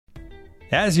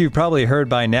As you've probably heard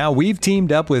by now, we've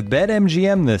teamed up with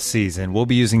BetMGM this season. We'll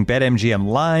be using BetMGM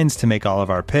lines to make all of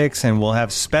our picks, and we'll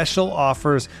have special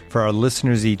offers for our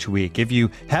listeners each week. If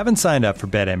you haven't signed up for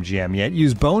BetMGM yet,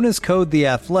 use bonus code The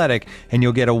Athletic, and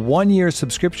you'll get a 1-year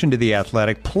subscription to The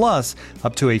Athletic, plus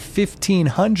up to a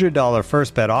 $1,500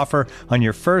 first bet offer on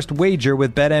your first wager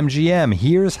with BetMGM.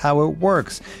 Here's how it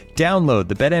works. Download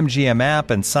the BetMGM app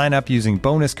and sign up using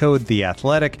bonus code The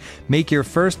Athletic. Make your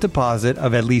first deposit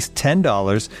of at least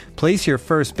 $10. Place your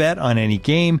first bet on any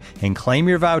game and claim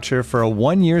your voucher for a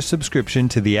 1-year subscription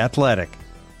to The Athletic.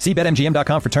 See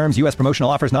BetMGM.com for terms. U.S. promotional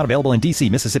offers not available in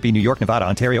D.C., Mississippi, New York, Nevada,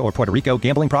 Ontario, or Puerto Rico.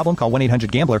 Gambling problem? Call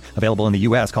 1-800-GAMBLER. Available in the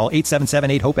U.S. Call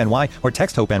 877-8-HOPE-NY or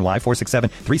text HOPE-NY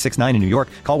 467-369 in New York.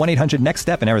 Call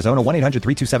 1-800-NEXT-STEP in Arizona.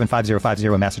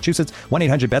 1-800-327-5050 in Massachusetts.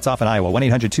 1-800-BETS-OFF in Iowa.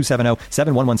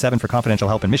 1-800-270-7117 for confidential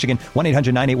help in Michigan.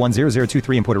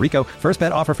 1-800-981-0023 in Puerto Rico. First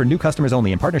bet offer for new customers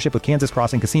only in partnership with Kansas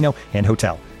Crossing Casino and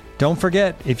Hotel. Don't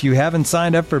forget, if you haven't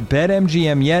signed up for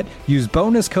BetMGM yet, use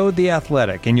bonus code The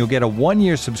Athletic, and you'll get a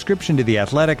 1-year subscription to The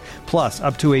Athletic, plus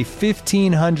up to a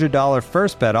 $1,500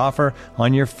 first bet offer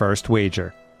on your first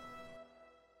wager.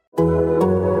 The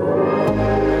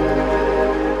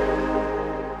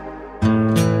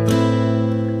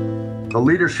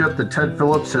leadership that Ted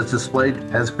Phillips has displayed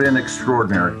has been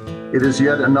extraordinary. It is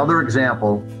yet another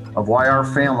example of why our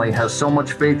family has so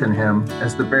much faith in him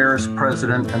as the Bears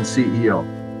president and CEO.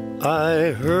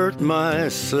 I hurt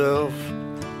myself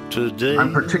today.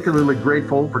 I'm particularly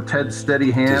grateful for Ted's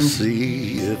steady hand to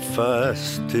see if I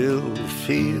still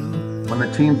feel. When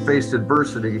the team faced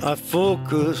adversity, I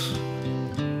focus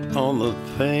on the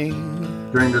pain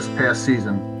during this past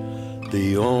season.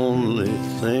 The only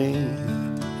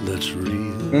thing that's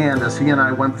real. And as he and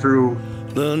I went through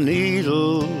the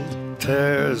needle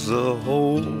tears a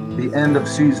hole. The end of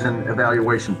season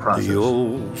evaluation process. The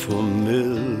old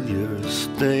familiar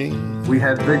sting. We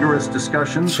had vigorous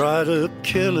discussions. Try to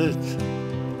kill it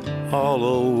all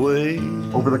away.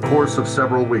 Over the course of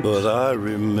several weeks. But I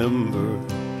remember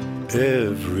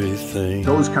everything.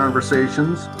 Those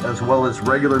conversations, as well as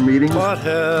regular meetings. What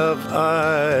have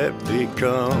I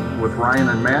become? With Ryan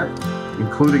and Matt,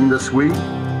 including this week.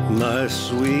 My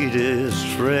sweetest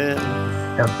friend.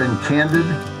 Have been candid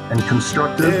and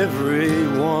constructive.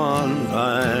 Everyone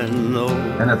I know.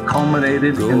 And have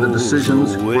culminated in the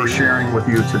decisions we're sharing with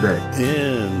you today.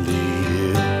 In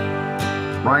the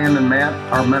end. Ryan and Matt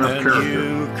are men of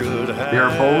character. They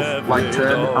are both, like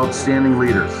Ted, outstanding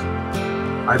leaders.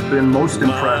 I've been most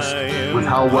impressed with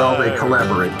how well they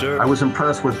collaborate. I was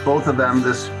impressed with both of them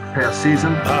this past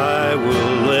season. I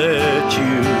will let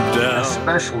you down.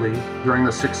 Especially during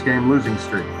the 6-game losing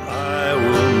streak. I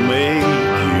will make you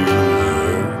hurt.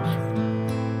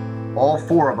 All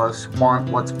 4 of us want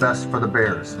what's best for the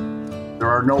Bears. There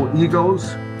are no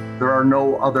egos. There are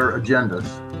no other agendas.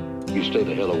 You stay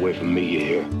the hell away from me, you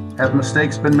hear? Have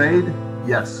mistakes been made?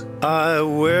 Yes. I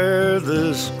wear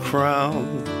this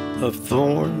crown of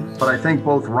thorns. But I think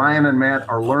both Ryan and Matt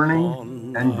are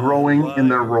learning and growing in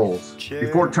their roles.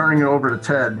 Before turning it over to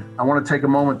Ted, I want to take a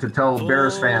moment to tell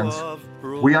Bears fans,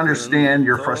 we understand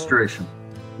your frustration.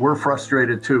 We're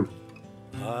frustrated too.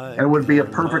 And it would be a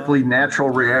perfectly natural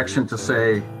reaction to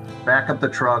say, back up the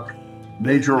truck,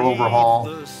 major overhaul,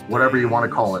 whatever you want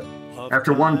to call it.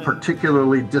 After one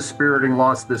particularly dispiriting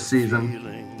loss this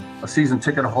season, a season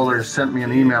ticket holder sent me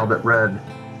an email that read,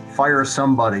 fire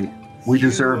somebody. We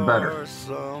deserve better.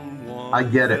 I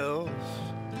get it.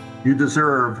 You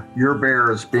deserve your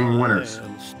Bears being winners.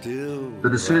 The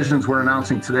decisions we're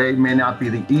announcing today may not be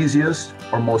the easiest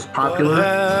or most popular,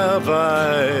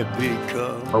 but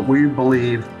we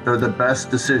believe they're the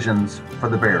best decisions for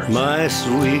the Bears. My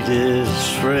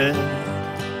sweetest friend.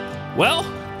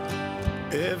 Well,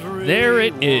 there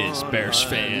it is, Bears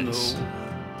fans.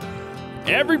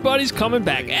 Everybody's coming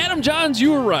back. Adam Johns,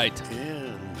 you were right.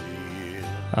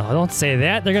 Oh, don't say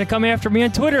that. They're going to come after me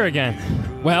on Twitter again.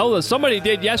 Well, somebody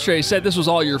did yesterday said this was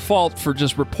all your fault for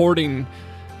just reporting,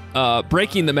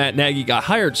 breaking the Matt Nagy got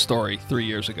hired story 3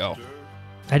 years ago.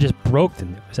 I just broke the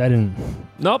news. I didn't.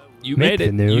 Nope, you made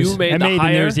it. News. You made I the made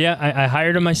hire. the news. Yeah, I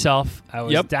hired him myself. I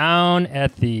was down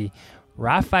at the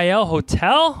Raphael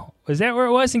Hotel. Was that where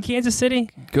it was in Kansas City?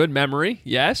 Good memory.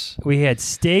 Yes. We had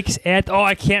steaks at. Oh,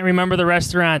 I can't remember the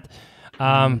restaurant.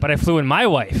 But I flew in my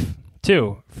wife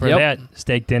too for that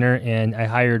steak dinner, and I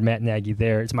hired Matt Nagy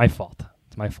there. It's my fault.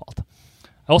 It's my fault.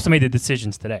 I also made the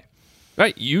decisions today.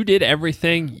 Right. You did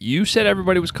everything. You said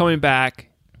everybody was coming back.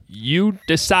 You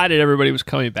decided everybody was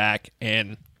coming back,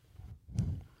 and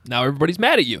now everybody's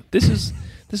mad at you. This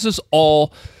is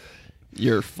all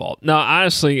your fault. No,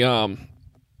 honestly,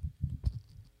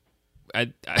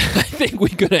 think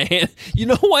we're going to you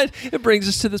know what? It brings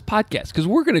us to this podcast because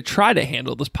we're going to try to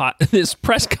handle this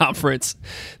press conference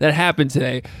that happened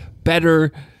today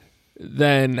better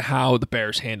than how the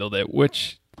Bears handled it,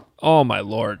 which, oh my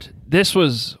Lord,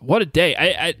 what a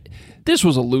day. This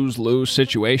was a lose-lose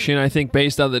situation, I think,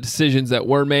 based on the decisions that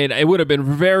were made. It would have been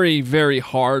very, very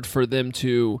hard for them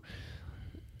to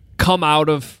come out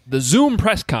of the Zoom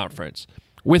press conference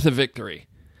with a victory.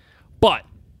 But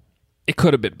it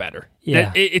could have been better.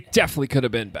 Yeah. It definitely could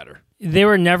have been better. They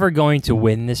were never going to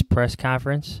win this press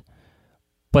conference,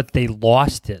 but they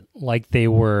lost it like they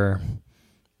were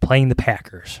playing the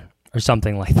Packers or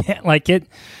something like that. Like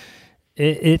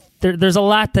there's a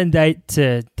lot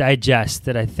to digest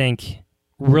that I think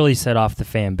really set off the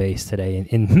fan base today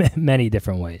in many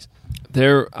different ways.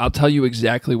 I'll tell you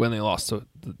exactly when they lost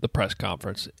the press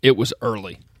conference. It was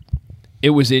early.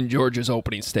 It was in Georgia's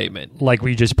opening statement. Like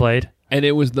we just played? And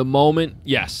it was the moment,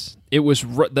 yes, it was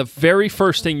the very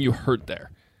first thing you heard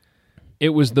there. It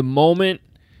was the moment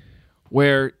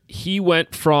where he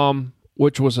went from,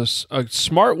 which was a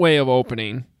smart way of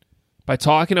opening, by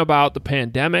talking about the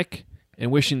pandemic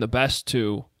and wishing the best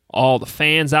to all the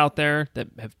fans out there that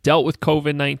have dealt with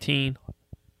COVID-19,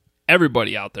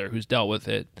 everybody out there who's dealt with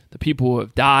it, the people who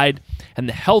have died, and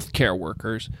the healthcare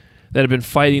workers that have been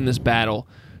fighting this battle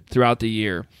throughout the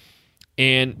year.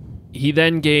 And he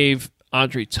then gave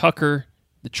Andre Tucker,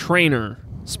 the trainer,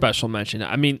 special mention.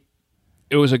 I mean,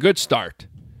 it was a good start.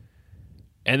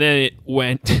 And then it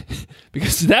went,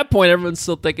 because at that point everyone's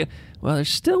still thinking, well, there's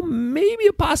still maybe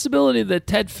a possibility that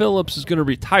Ted Phillips is going to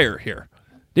retire here.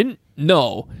 Didn't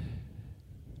know.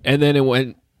 And then it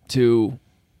went to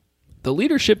the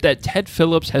leadership that Ted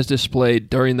Phillips has displayed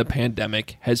during the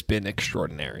pandemic has been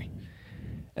extraordinary.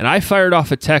 And I fired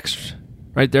off a text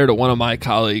right there to one of my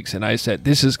colleagues, and I said,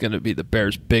 this is going to be the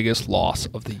Bears' biggest loss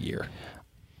of the year.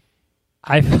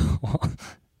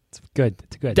 It's good.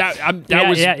 It's good. That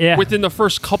was within the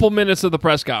first couple minutes of the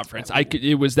press conference.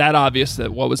 It was that obvious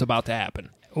that what was about to happen.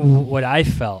 What I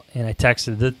felt, and I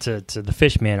texted it to the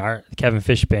Fishman, Kevin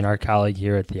Fishman, our colleague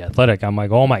here at The Athletic. I'm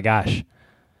like, oh my gosh,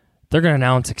 they're going to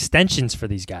announce extensions for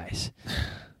these guys.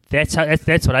 That's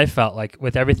what I felt like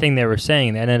with everything they were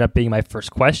saying. That ended up being my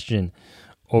first question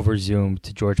over Zoom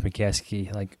to George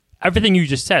McCaskey. Like everything you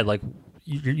just said, like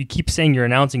you keep saying you're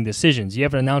announcing decisions. You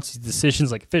haven't announced these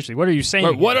decisions like officially. What are you saying?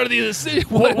 Right, what are these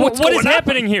decisions? What is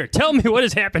happening here? Tell me what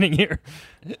is happening here.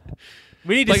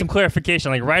 We need some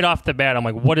clarification. Like right off the bat, I'm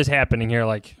like, what is happening here?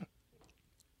 Like,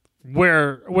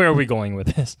 where are we going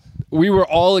with this? We were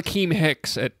all Akeem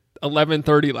Hicks at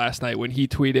 11:30 last night when he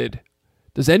tweeted,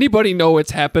 "Does anybody know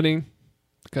what's happening?"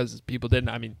 Because people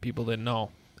didn't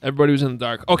know. Everybody was in the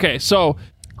dark. Okay, so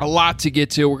a lot to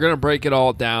get to. We're going to break it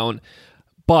all down.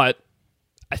 But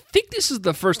I think this is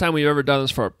the first time we've ever done this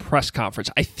for a press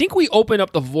conference. I think we opened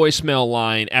up the voicemail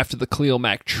line after the Khalil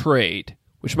Mack trade,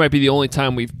 which might be the only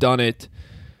time we've done it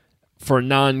for a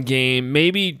non-game.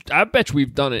 Maybe, I bet you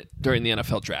we've done it during the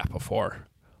NFL draft before.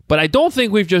 But I don't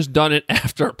think we've just done it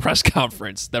after a press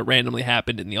conference that randomly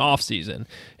happened in the offseason.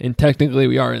 And technically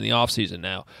we are in the offseason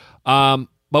now.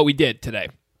 But we did today.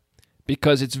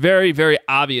 Because it's very, very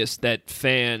obvious that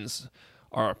fans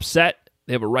are upset.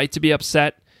 They have a right to be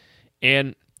upset.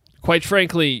 And quite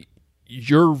frankly,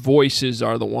 your voices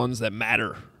are the ones that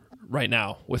matter right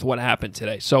now with what happened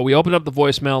today. So we opened up the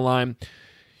voicemail line.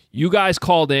 You guys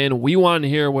called in. We wanted to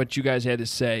hear what you guys had to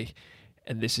say.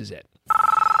 And this is it.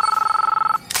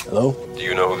 Hello? Do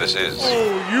you know who this is?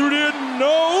 Oh, you didn't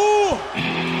know?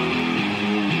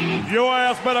 Your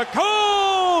ass better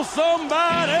call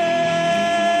somebody.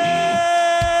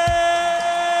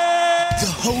 The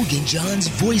Hogan Johns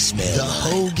voicemail. The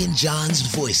Hogan Johns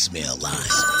voicemail line.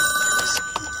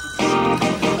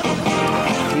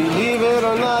 Believe it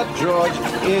or not, George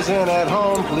isn't at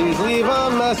home. Please leave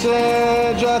a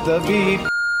message at the beep.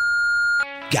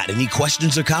 Got any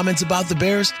questions or comments about the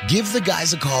Bears? Give the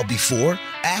guys a call before,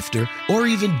 after, or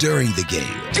even during the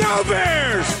game. Go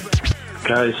Bears!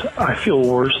 Guys, I feel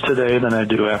worse today than I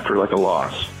do after like a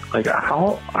loss. Like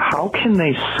how can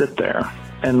they sit there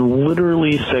and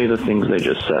literally say the things they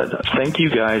just said? Thank you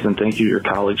guys, and thank you to your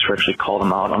colleagues for actually calling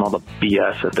them out on all the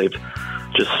BS that they've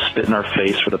just spit in our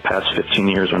face for the past 15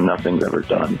 years when nothing's ever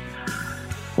done.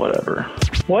 Whatever.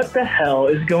 What the hell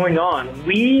is going on?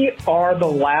 We are the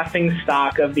laughing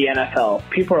stock of the NFL.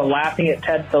 People are laughing at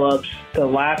Ted Phillips. They're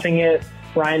laughing at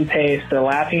Ryan Pace. They're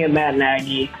laughing at Matt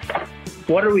Nagy.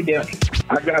 What are we doing?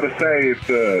 I gotta say,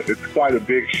 it's quite a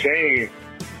big shame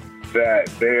that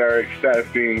they are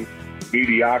accepting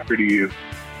mediocrity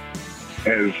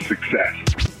as success.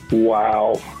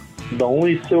 Wow. The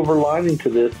only silver lining to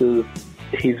this is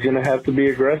he's going to have to be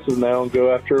aggressive now and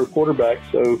go after a quarterback.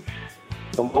 So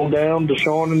come on down,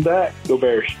 Deshaun and Dak. Go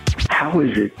Bears. How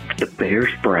is it the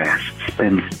Bears brass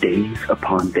spends days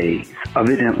upon days?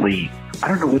 Evidently, I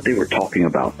don't know what they were talking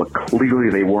about, but clearly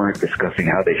they weren't discussing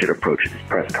how they should approach this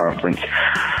press conference.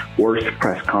 Worst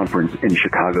press conference in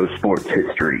Chicago sports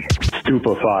history.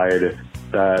 Stupefied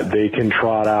that they can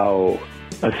trot out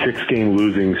a 6-game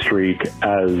losing streak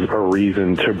as a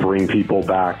reason to bring people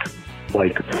back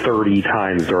like 30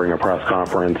 times during a press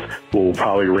conference. We'll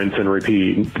probably rinse and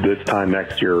repeat this time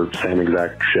next year, same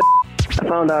exact shit. I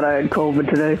found out I had COVID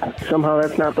today. Somehow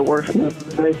that's not the worst news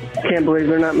today. Can't believe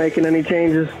they're not making any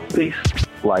changes. Peace.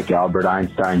 Like Albert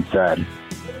Einstein said,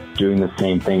 doing the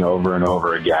same thing over and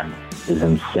over again is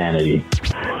insanity.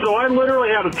 So I literally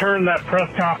had to turn that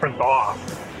press conference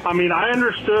off. I mean, I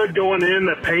understood going in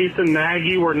that Pace and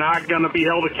Nagy were not going to be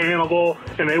held accountable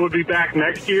and they would be back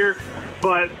next year.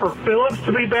 But for Phillips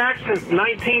to be back since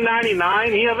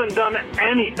 1999, he hasn't done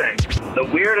anything. The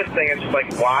weirdest thing is just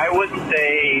like, why wouldn't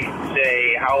they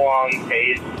say how long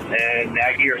Pace and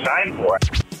Nagy are signed for?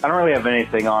 I don't really have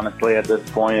anything, honestly, at this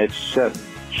point. It's just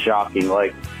shocking.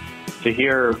 Like, to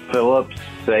hear Phillips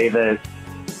say that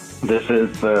this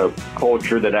is the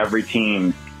culture that every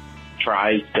team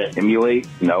tries to emulate,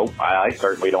 nope, I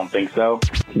certainly don't think so.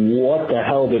 What the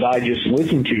hell did I just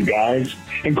listen to, guys?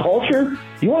 And culture?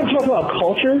 You want to talk about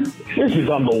culture? This is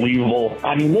unbelievable.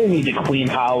 I mean, they need to clean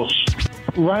house.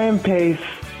 Ryan Pace,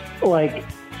 like,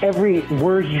 every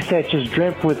word he said just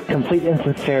drenched with complete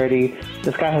insincerity.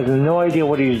 This guy has no idea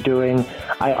what he's doing.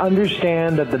 I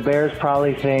understand that the Bears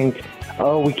probably think,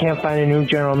 oh, we can't find a new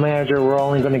general manager, we're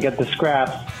only going to get the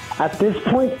scraps. At this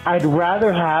point, I'd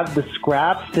rather have the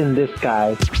scraps than this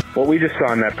guy. What we just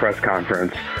saw in that press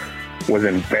conference was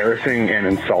embarrassing and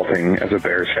insulting as a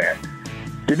Bears fan.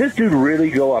 Did this dude really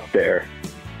go up there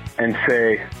and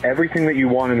say everything that you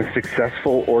want in a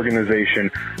successful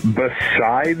organization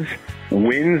besides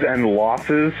wins and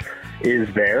losses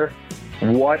is there?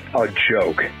 What a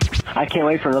joke. I can't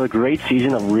wait for another great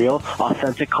season of real,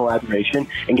 authentic collaboration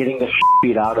and getting the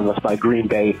beat out of us by Green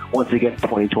Bay once again in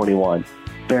 2021.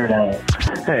 Bear down.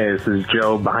 Hey, this is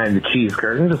Joe behind the cheese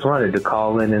curtain. Just wanted to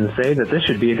call in and say that this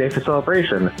should be a day for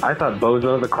celebration. I thought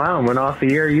Bozo the Clown went off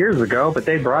the air years ago, but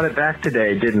they brought it back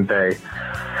today, didn't they?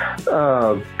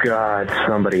 Oh, God,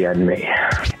 somebody had me.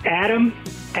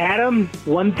 Adam,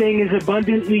 one thing is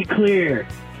abundantly clear.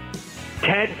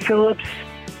 Ted Phillips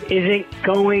isn't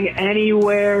going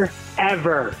anywhere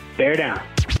ever. Bear down.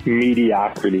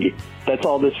 Mediocrity. That's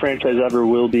all this franchise ever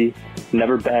will be.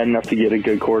 Never bad enough to get a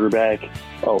good quarterback.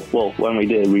 Oh, well, when we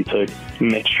did, we took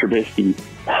Mitch Trubisky.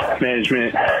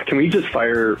 Management, can we just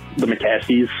fire the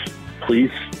McCaskies,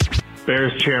 please?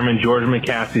 Bears chairman George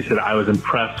McCaskey said I was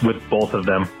impressed with both of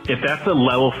them. If that's the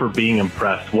level for being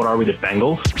impressed, what are we, the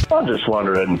Bengals? I'm just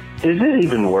wondering, is it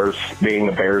even worth being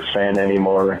a Bears fan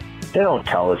anymore? They don't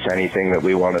tell us anything that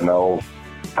we want to know.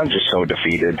 I'm just so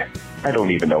defeated. I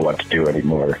don't even know what to do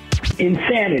anymore.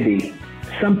 Insanity.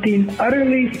 Something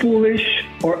utterly foolish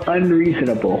or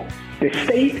unreasonable. The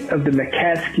state of the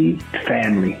McCaskey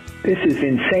family. This is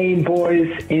insane, boys.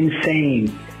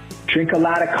 Insane. Drink a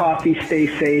lot of coffee, stay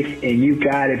safe, and you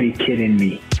gotta be kidding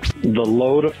me. The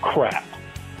load of crap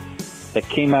that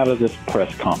came out of this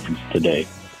press conference today.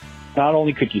 Not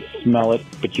only could you smell it,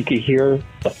 but you could hear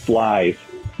the flies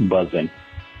buzzing.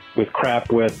 With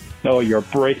crap with, oh, you're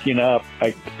breaking up.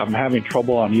 I'm having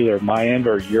trouble on either my end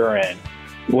or your end.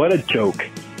 What a joke.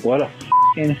 What a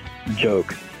f***ing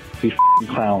joke these f***ing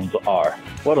clowns are.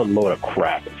 What a load of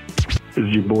crap. This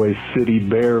is your boy City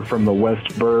Bear from the West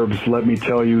Burbs. Let me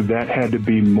tell you, that had to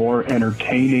be more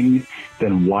entertaining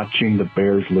than watching the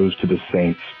Bears lose to the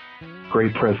Saints.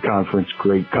 Great press conference,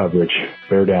 great coverage.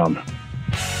 Bear down.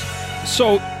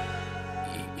 So,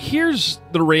 here's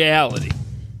the reality.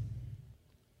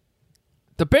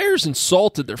 The Bears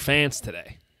insulted their fans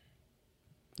today.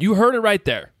 You heard it right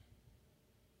there.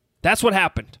 That's what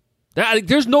happened.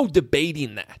 There's no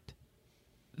debating that.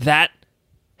 That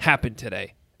happened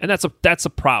today. And that's a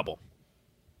problem.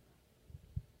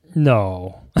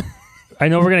 No. I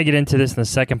know we're going to get into this in the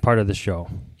second part of the show.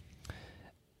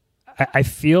 I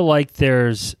feel like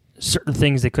there's certain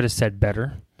things they could have said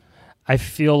better. I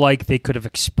feel like they could have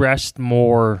expressed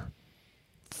more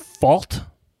fault,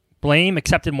 blame,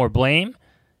 accepted more blame.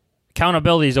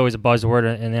 Accountability is always a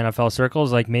buzzword in NFL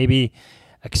circles. Like maybe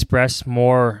express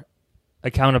more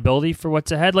accountability for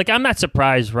what's ahead. Like I'm not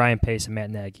surprised Ryan Pace and Matt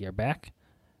Nagy are back.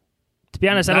 To be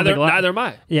honest, neither am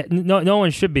I. Yeah, no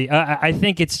one should be. I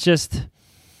think it's just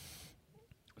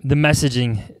the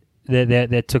messaging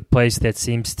that took place that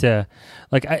seems to,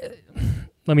 like,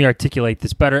 let me articulate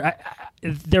this better.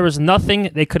 there was nothing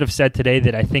they could have said today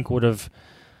that I think would have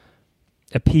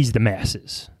appeased the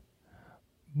masses.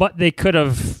 But they could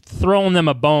have thrown them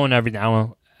a bone every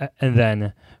now and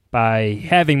then by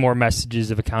having more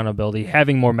messages of accountability,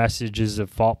 having more messages of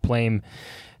fault blame.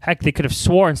 Heck, they could have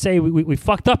swore and say, we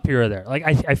fucked up here or there. Like,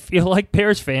 I feel like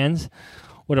Bears fans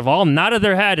would have all nodded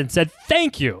their head and said,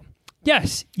 thank you.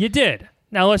 Yes, you did.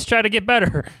 Now let's try to get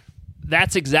better.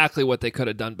 That's exactly what they could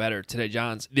have done better today,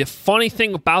 Johns. The funny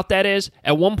thing about that is,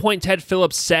 at one point, Ted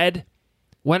Phillips said,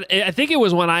 I think it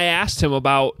was when I asked him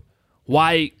about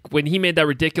why, when he made that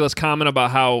ridiculous comment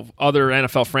about how other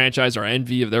NFL franchises are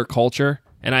envy of their culture,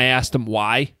 and I asked him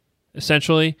why,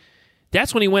 essentially,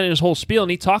 that's when he went in his whole spiel,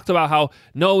 and he talked about how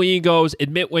no egos,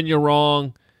 admit when you're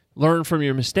wrong, learn from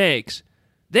your mistakes.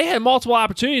 They had multiple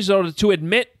opportunities, though, to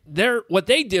admit what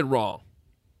they did wrong,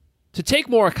 to take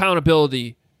more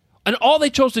accountability. And all they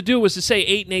chose to do was to say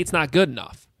 8-8's not good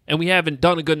enough, and we haven't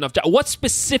done a good enough job. What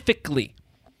specifically?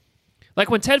 Like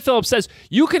when Ted Phillips says,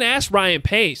 you can ask Ryan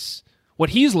Pace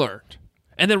what he's learned,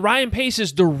 and then Ryan Pace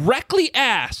is directly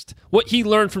asked what he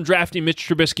learned from drafting Mitch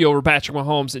Trubisky over Patrick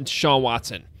Mahomes and Deshaun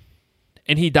Watson,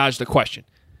 and he dodged the question.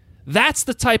 That's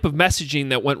the type of messaging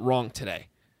that went wrong today.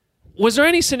 Was there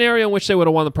any scenario in which they would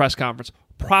have won the press conference?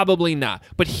 Probably not.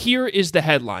 But here is the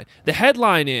headline. The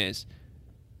headline is,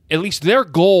 at least their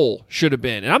goal should have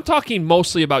been, and I'm talking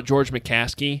mostly about George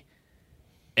McCaskey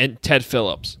and Ted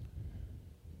Phillips.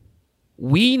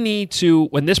 We need to,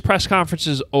 when this press conference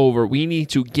is over, we need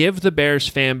to give the Bears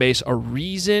fan base a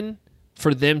reason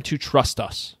for them to trust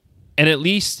us and at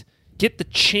least get the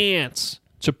chance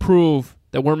to prove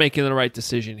that we're making the right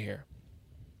decision here.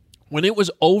 When it was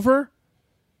over,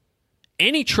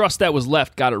 any trust that was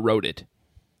left got eroded.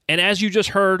 And as you just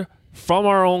heard from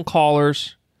our own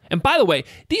callers, and by the way,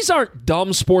 these aren't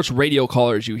dumb sports radio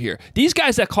callers you hear. These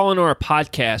guys that call into our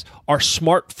podcast are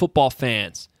smart football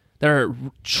fans. They're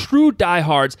true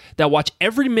diehards that watch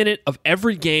every minute of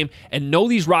every game and know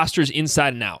these rosters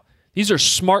inside and out. These are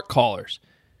smart callers.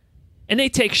 And they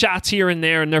take shots here and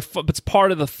there, and it's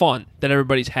part of the fun that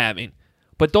everybody's having.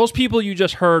 But those people you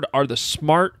just heard are the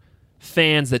smart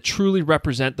fans that truly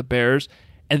represent the Bears,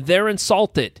 and they're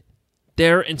insulted.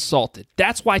 They're insulted.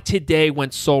 That's why today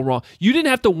went so wrong. You didn't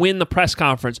have to win the press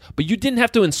conference, but you didn't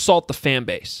have to insult the fan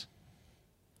base.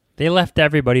 They left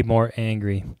everybody more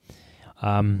angry.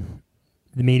 The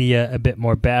media a bit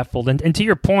more baffled. And to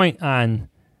your point on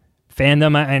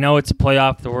fandom, I know it's a play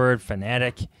off the word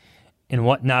fanatic and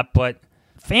whatnot, but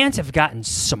fans have gotten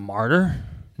smarter.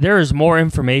 There is more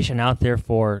information out there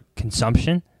for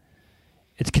consumption.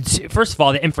 First of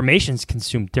all, the information is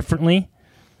consumed differently.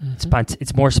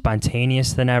 It's more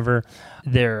spontaneous than ever.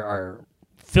 There are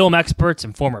film experts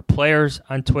and former players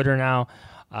on Twitter now.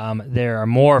 There are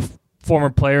more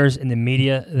former players in the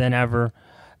media than ever.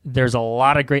 There's a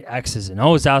lot of great X's and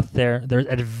O's out there. There's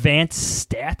advanced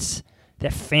stats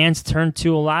that fans turn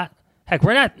to a lot. Heck,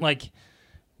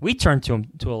 we turn to them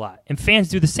to a lot, and fans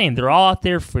do the same. They're all out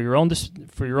there for your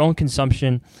own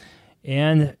consumption,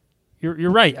 and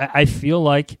you're right. I feel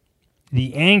like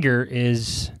the anger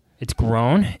it's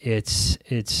grown. It's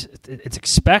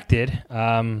expected,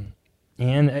 and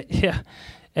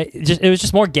it was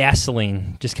just more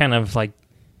gasoline. Just kind of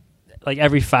like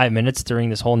every 5 minutes during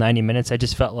this whole 90 minutes, I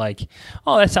just felt like,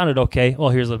 oh, that sounded okay. Well,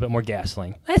 here's a little bit more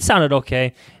gasoline. That sounded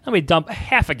okay. Let me dump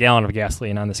half a gallon of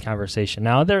gasoline on this conversation.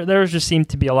 Now there just seemed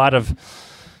to be a lot of.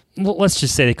 Let's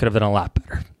just say they could have done a lot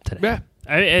better today. Yeah.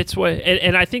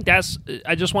 And I think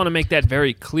I just want to make that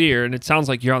very clear, and it sounds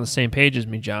like you're on the same page as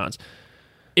me, Johns.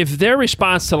 If their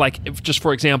response to, just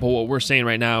for example, what we're saying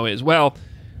right now is, well,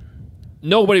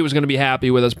 nobody was going to be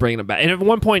happy with us bringing them back. And at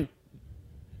one point,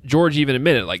 George even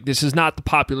admitted, this is not the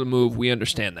popular move. We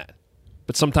understand that.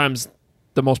 But sometimes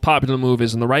the most popular move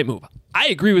isn't the right move. I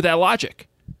agree with that logic.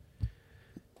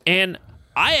 And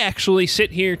I actually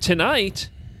sit here tonight.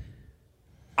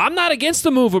 I'm not against the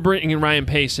move of bringing Ryan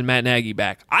Pace and Matt Nagy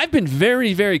back. I've been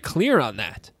very, very clear on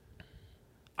that.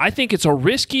 I think it's a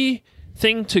risky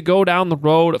thing to go down the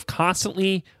road of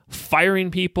constantly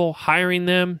firing people, hiring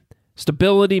them.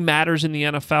 Stability matters in the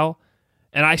NFL.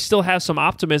 And I still have some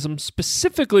optimism,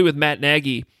 specifically with Matt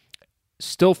Nagy,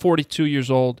 still 42 years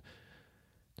old,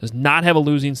 does not have a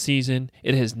losing season.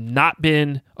 It has not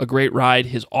been a great ride.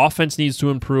 His offense needs to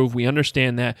improve. We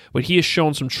understand that. But he has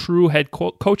shown some true head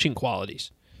coaching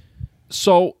qualities.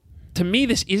 So, to me,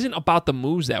 this isn't about the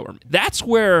moves that were made. That's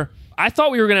where I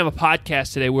thought we were going to have a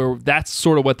podcast today where that's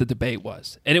sort of what the debate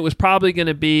was. And it was probably going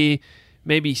to be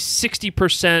maybe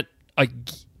 60%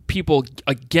 people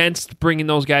against bringing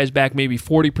those guys back, maybe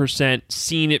 40%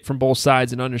 seeing it from both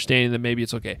sides and understanding that maybe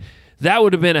it's okay. That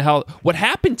would have been a hell. What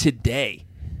happened today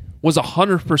was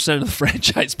 100% of the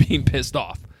franchise being pissed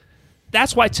off.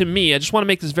 That's why, to me, I just want to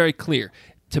make this very clear.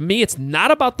 To me, it's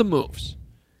not about the moves.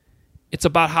 It's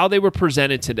about how they were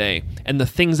presented today and the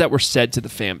things that were said to the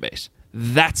fan base.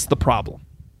 That's the problem.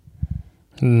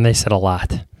 And they said a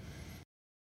lot.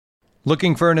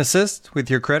 Looking for an assist with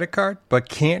your credit card, but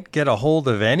can't get a hold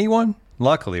of anyone?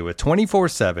 Luckily, with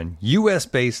 24/7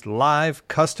 U.S.-based live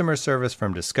customer service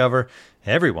from Discover,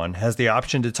 everyone has the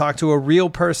option to talk to a real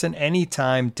person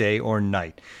anytime, day or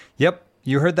night. Yep,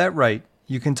 you heard that right.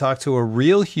 You can talk to a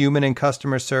real human in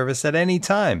customer service at any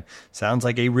time. Sounds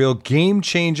like a real game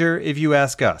changer if you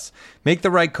ask us. Make the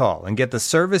right call and get the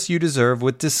service you deserve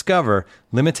with Discover.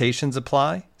 Limitations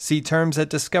apply. See terms at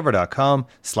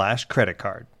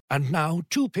discover.com/creditcard. And now,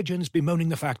 two pigeons bemoaning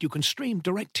the fact you can stream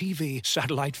DirecTV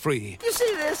satellite-free. You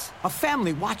see this? A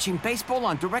family watching baseball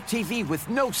on DirecTV with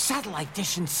no satellite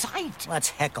dish in sight. Let's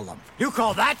heckle them. You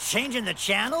call that changing the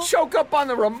channel? Choke up on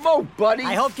the remote, buddy.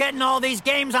 I hope getting all these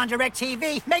games on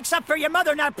DirecTV makes up for your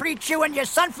mother not pre-chewing your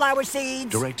sunflower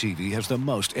seeds. DirecTV has the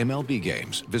most MLB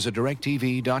games. Visit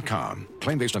DirecTV.com.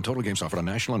 Claim based on total games offered on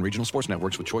national and regional sports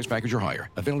networks with choice package or higher.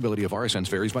 Availability of RSNs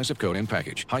varies by zip code and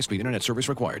package. High-speed internet service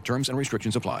required. Terms and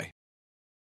restrictions apply.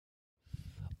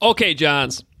 Okay,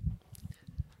 Johns.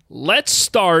 Let's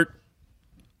start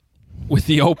with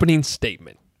the opening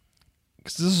statement.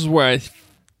 Because this is where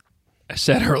I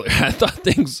said earlier, I thought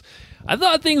things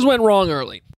went wrong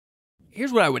early.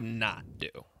 Here's what I would not do.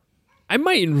 I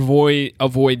might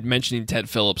avoid mentioning Ted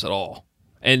Phillips at all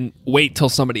and wait till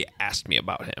somebody asked me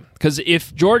about him. Because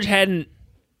if George hadn't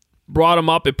brought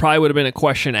him up, it probably would have been a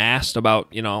question asked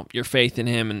about, your faith in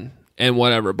him and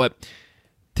whatever. But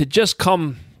to just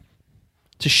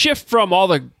to shift from all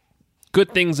the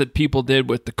good things that people did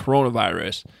with the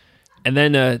coronavirus and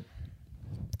then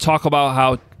talk about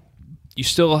how you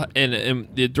still, and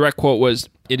the direct quote was,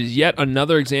 "It is yet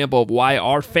another example of why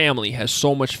our family has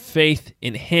so much faith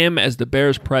in him as the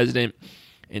Bears president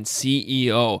and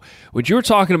CEO." What you were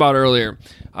talking about earlier,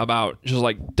 about just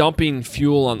like dumping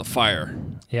fuel on the fire.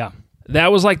 Yeah.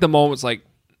 That was like the moment, it's like,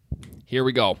 here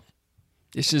we go.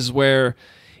 This is where,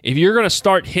 if you're going to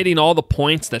start hitting all the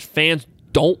points that fans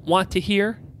don't want to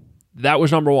hear, that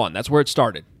was number one. That's where it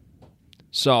started.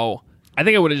 So I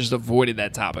think I would have just avoided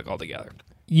that topic altogether.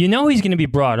 He's going to be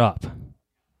brought up.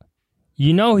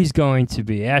 He's going to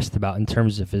be asked about in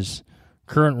terms of his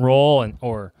current role,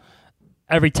 or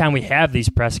every time we have these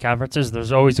press conferences,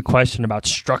 there's always a question about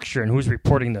structure and who's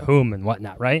reporting to whom and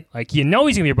whatnot, right? Like, he's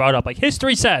going to be brought up. Like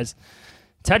history says,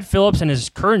 Ted Phillips and his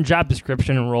current job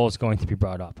description and role is going to be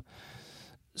brought up.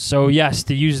 So, yes,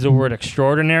 to use the word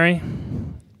extraordinary,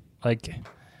 like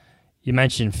you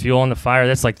mentioned, fuel in the fire,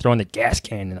 that's like throwing the gas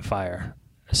can in the fire,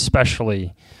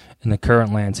 especially in the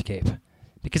current landscape.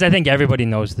 Because I think everybody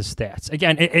knows the stats.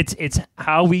 Again, it's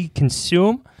how we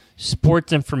consume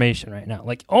sports information right now.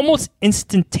 Like almost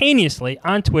instantaneously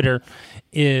on Twitter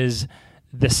is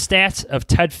the stats of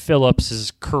Ted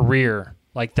Phillips' career,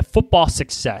 like the football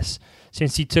success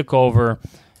since he took over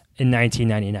in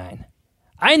 1999.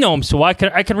 I know him, so I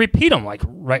could repeat them like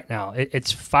right now.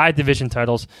 It's 5 division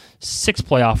titles, 6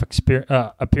 playoff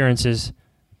appearances,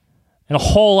 and a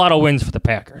whole lot of wins for the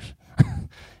Packers. A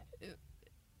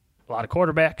lot of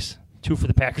quarterbacks, 2 for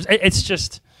the Packers. It's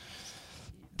just,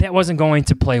 that wasn't going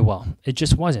to play well. It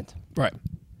just wasn't. Right.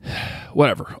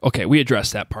 Whatever. Okay, we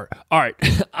addressed that part. All right,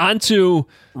 on to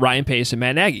Ryan Pace and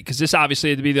Matt Nagy, because this obviously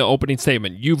had to be the opening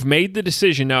statement. You've made the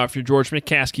decision now, if you're George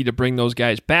McCaskey, to bring those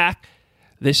guys back.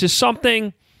 This is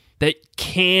something that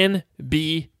can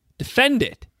be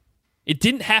defended. It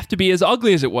didn't have to be as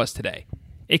ugly as it was today.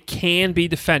 It can be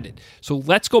defended. So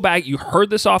let's go back. You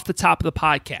heard this off the top of the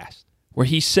podcast, where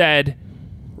he said,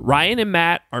 Ryan and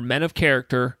Matt are men of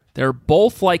character. They're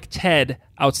both, like Ted,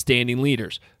 outstanding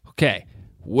leaders. Okay,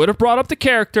 would have brought up the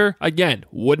character. Again,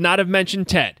 would not have mentioned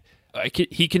Ted.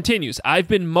 He continues, I've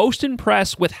been most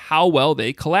impressed with how well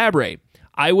they collaborate.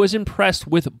 I was impressed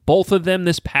with both of them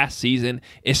this past season,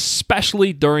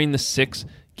 especially during the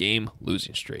 6-game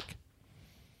losing streak.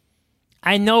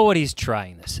 I know what he's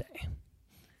trying to say.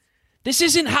 This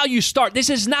isn't how you start. This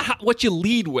is not what you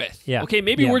lead with. Yeah. Okay,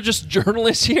 maybe we're just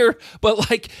journalists here, but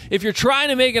like if you're trying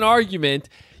to make an argument,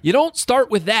 you don't start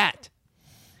with that.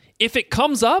 If it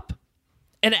comes up,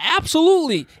 and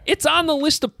absolutely, it's on the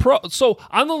list of pros. So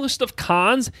on the list of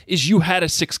cons is you had a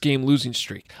 6-game losing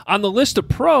streak. On the list of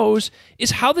pros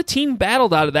is how the team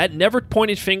battled out of that, never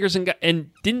pointed fingers and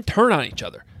didn't turn on each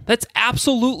other. That's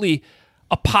absolutely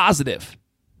a positive.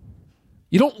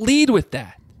 You don't lead with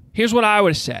that. Here's what I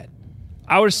would have said.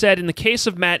 I would have said, in the case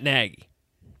of Matt Nagy,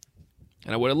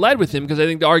 and I would have led with him because I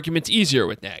think the argument's easier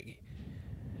with Nagy.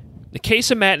 In the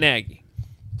case of Matt Nagy,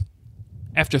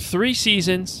 After 3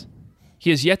 seasons, he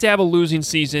has yet to have a losing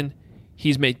season.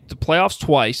 He's made the playoffs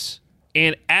twice.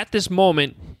 And at this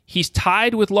moment, he's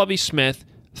tied with Lovie Smith,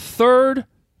 3rd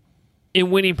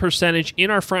in winning percentage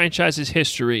in our franchise's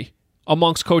history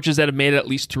amongst coaches that have made it at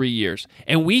least 3 years.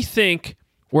 And we think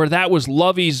where that was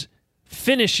Lovie's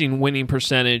finishing winning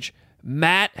percentage,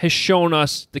 Matt has shown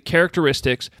us the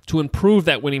characteristics to improve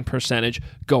that winning percentage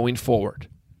going forward.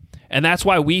 And that's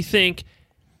why we think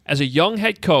as a young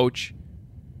head coach,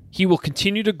 he will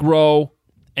continue to grow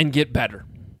and get better.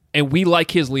 And we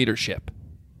like his leadership.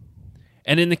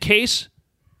 And in the case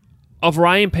of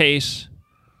Ryan Pace,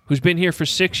 who's been here for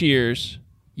 6 years,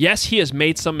 yes, he has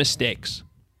made some mistakes.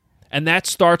 And that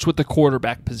starts with the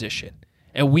quarterback position.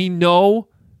 And we know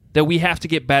that we have to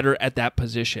get better at that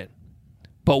position.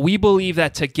 But we believe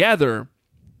that together,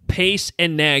 Pace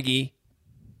and Nagy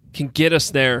can get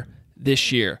us there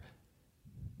this year.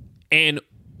 And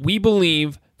we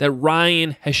believe that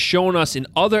Ryan has shown us in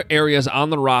other areas on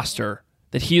the roster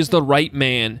that he is the right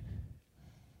man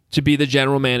to be the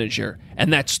general manager.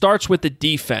 And that starts with the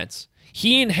defense.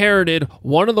 He inherited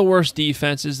one of the worst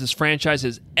defenses this franchise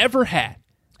has ever had.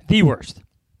 The worst.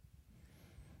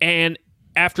 And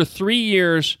after 3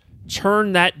 years,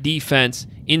 turned that defense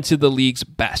into the league's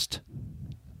best.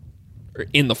 Or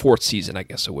in the 4th season, I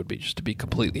guess it would be, just to be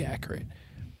completely accurate.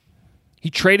 He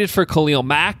traded for Khalil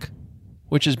Mack,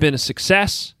 which has been a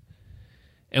success.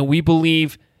 And we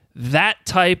believe that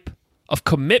type of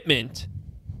commitment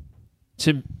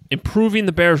to improving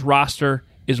the Bears roster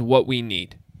is what we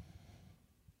need.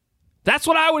 That's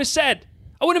what I would have said.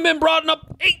 I would have been brought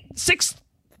up 8, 6,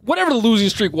 whatever the losing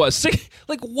streak was. 6,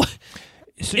 like what?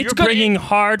 So you're bringing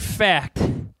hard fact,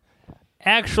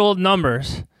 actual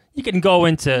numbers. You can go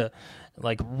into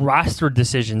like roster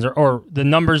decisions or the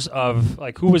numbers of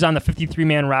like who was on the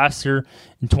 53-man roster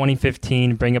in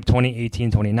 2015, bring up 2018,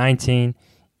 2019.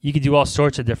 You could do all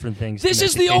sorts of different things. This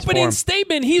is the opening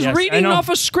statement. He's reading off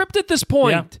a script at this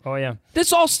point. Yeah. Oh, yeah. This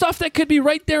is all stuff that could be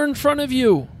right there in front of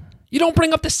you. You don't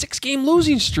bring up the 6-game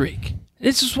losing streak.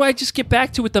 This is why I just get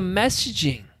back to with the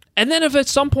messaging. And then if at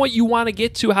some point you want to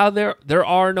get to how there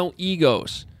are no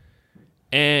egos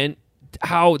and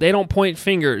how they don't point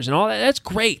fingers and all that, that's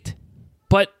great.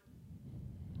 But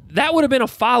that would have been a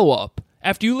follow-up.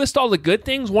 After you list all the good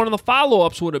things, one of the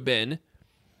follow-ups would have been,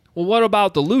 well, what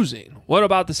about the losing? What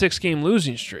about the 6-game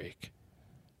losing streak?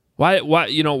 Why are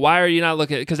you not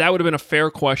looking at it? Because that would have been a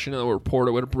fair question that the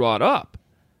reporter would have brought up.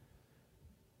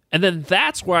 And then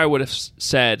that's where I would have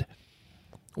said,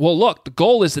 well, look, the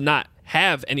goal is to not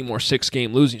have any more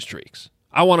 6-game losing streaks.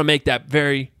 I want to make that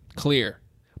very clear.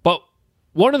 But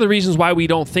one of the reasons why we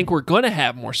don't think we're going to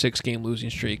have more 6-game losing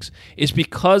streaks is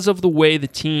because of the way the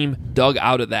team dug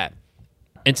out of that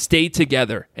and stayed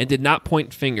together and did not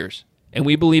point fingers. And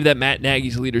we believe that Matt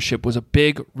Nagy's leadership was a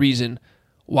big reason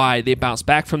why they bounced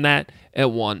back from that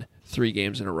and won 3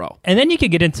 games in a row. And then you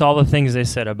could get into all the things they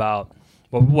said about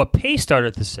what Pace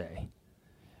started to say.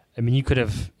 I mean, you could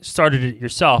have started it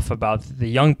yourself about the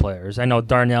young players. I know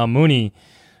Darnell Mooney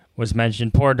was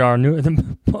mentioned. Poor Darnell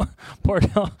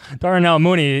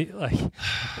Mooney. Like,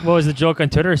 what was the joke on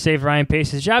Twitter? Save Ryan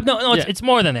Pace's job? No, it's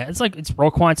more than that. It's like it's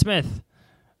Roquan Smith,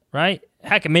 right?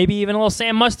 Heck, maybe even a little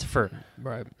Sam Mustipher.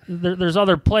 Right. There's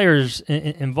other players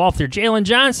involved here. Jalen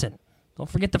Johnson. Don't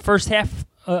forget the first half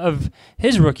of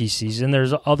his rookie season.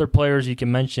 There's other players you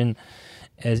can mention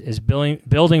as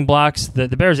building blocks. The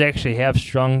Bears actually have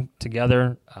strung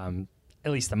together,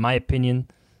 at least in my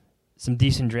opinion, some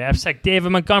decent drafts. Like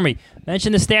David Montgomery.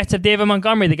 Mention the stats of David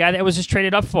Montgomery, the guy that was just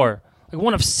traded up for. Like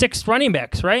one of 6 running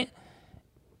backs, right?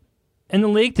 In the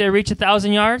league to reach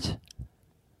 1,000 yards.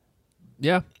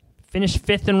 Yeah. Finished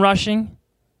 5th in rushing.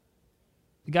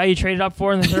 The guy you traded up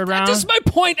for in the 3rd round. That's my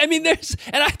point. I mean,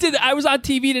 I was on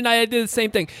TV tonight. I did the same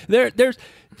thing.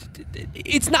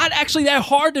 It's not actually that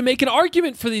hard to make an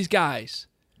argument for these guys.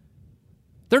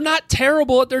 They're not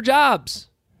terrible at their jobs.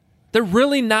 They're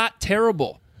really not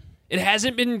terrible. It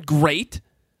hasn't been great.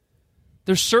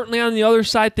 There's certainly on the other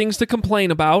side things to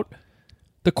complain about.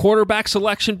 The quarterback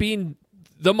selection being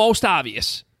the most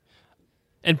obvious.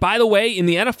 And by the way, in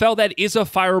the NFL, that is a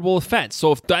fireable offense.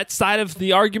 So if that side of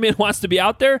the argument wants to be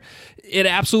out there, it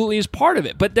absolutely is part of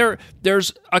it. But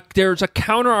there's a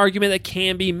counter argument that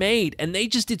can be made, and they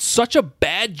just did such a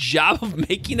bad job of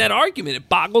making that argument. It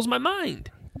boggles my mind.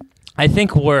 I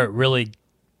think where it really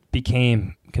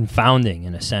became confounding,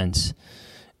 in a sense,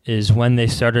 is when they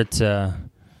started to,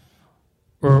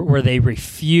 or where they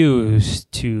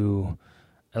refused to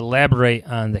elaborate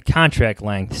on the contract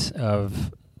lengths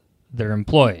of their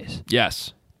employees.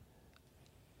 Yes.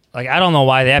 Like, I don't know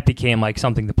why that became like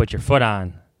something to put your foot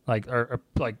on. or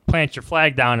plant your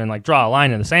flag down and like draw a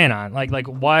line in the sand on. Like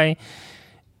why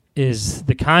is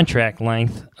the contract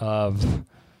length of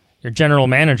your general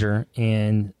manager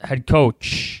and head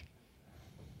coach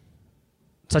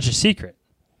such a secret?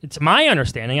 It's my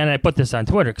understanding, and I put this on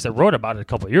Twitter because I wrote about it a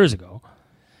couple of years ago,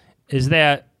 is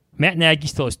that Matt Nagy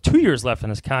still has 2 years left on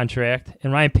his contract,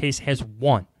 and Ryan Pace has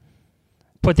 1.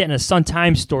 Put that in a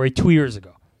Sun-Times story 2 years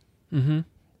ago. Mm-hmm.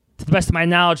 To the best of my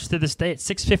knowledge, to this day, at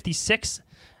 6:56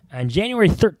 on January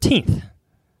 13th.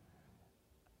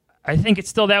 I think it's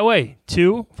still that way.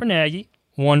 2 for Nagy,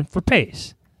 1 for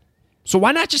Pace. So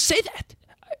why not just say that?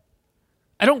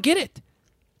 I don't get it.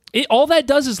 All that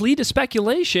does is lead to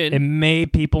speculation. It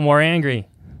made people more angry.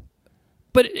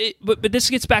 But this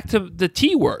gets back to the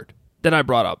T word that I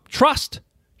brought up. Trust.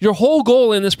 Your whole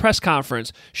goal in this press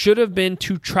conference should have been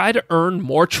to try to earn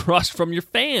more trust from your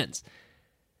fans.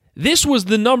 This was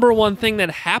the number one thing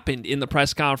that happened in the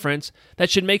press conference that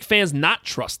should make fans not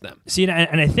trust them. See,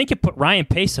 and I think it put Ryan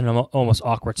Pace in an almost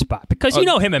awkward spot because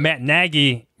him and Matt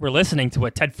Nagy were listening to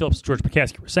what Ted Phillips and George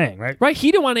McCaskey were saying, right? Right.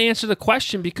 He didn't want to answer the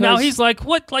question because now he's like,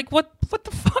 what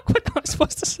the fuck? What am I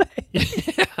supposed to say?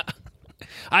 Yeah.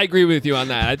 I agree with you on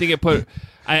that. I think it put,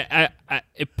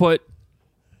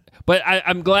 but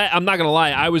I'm glad. I'm not gonna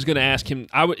lie. I was gonna ask him.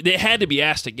 It had to be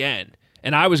asked again,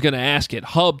 and I was gonna ask it.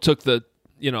 Hub took the.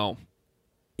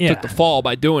 Took the fall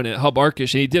by doing it, Hub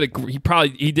Arkush, and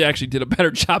he actually did a better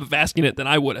job of asking it than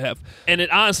I would have. And it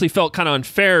honestly felt kind of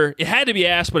unfair. It had to be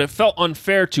asked, but it felt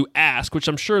unfair to ask, which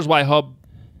I'm sure is why Hub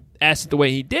asked it the way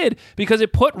he did, because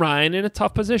it put Ryan in a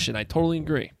tough position. I totally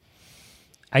agree.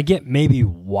 I get maybe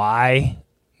why.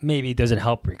 Maybe does it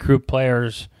help recruit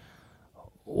players?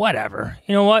 Whatever.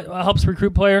 You know what helps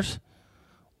recruit players?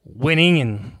 Winning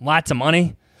and lots of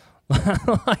money.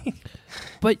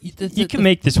 But you can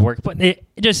make this work, but it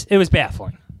was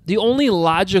baffling. The only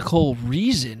logical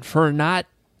reason for not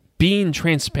being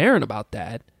transparent about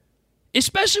that,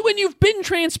 especially when you've been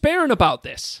transparent about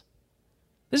this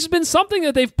has been something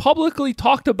that they've publicly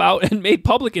talked about and made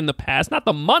public in the past, not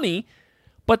the money,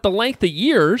 but the length of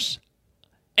years.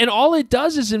 And all it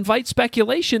does is invite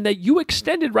speculation that you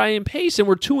extended Ryan Pace and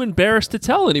were too embarrassed to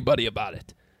tell anybody about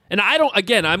it. And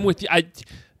I'm with you.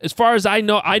 As far as I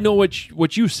know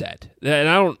what you said, and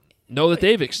I don't know that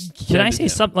they've extended. Can I say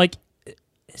something? Like,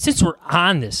 since we're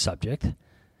on this subject,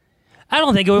 I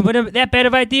don't think it would be that bad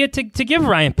of an idea to give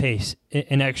Ryan Pace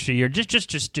an extra year.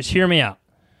 Just hear me out.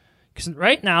 Because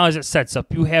right now, as it sets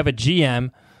up, you have a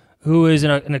GM who is in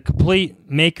a complete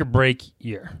make or break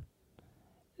year.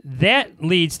 That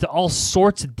leads to all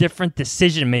sorts of different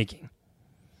decision making.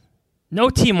 No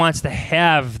team wants to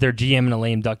have their GM in a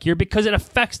lame duck year because it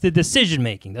affects the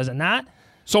decision-making, does it not?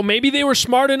 So maybe they were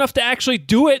smart enough to actually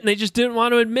do it, and they just didn't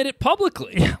want to admit it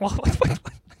publicly. Yeah, well,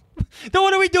 then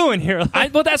what are we doing here?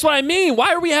 Well, that's what I mean.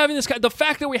 Why are we having this? The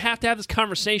fact that we have to have this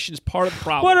conversation is part of the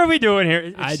problem. What are we doing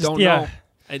here? I don't know.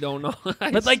 I don't know.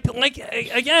 But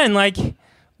again,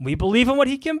 we believe in what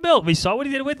he can build. We saw what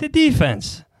he did with the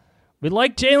defense. We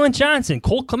like Jalen Johnson.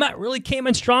 Cole Kmet really came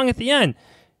in strong at the end.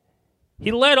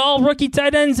 He led all rookie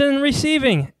tight ends in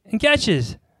receiving and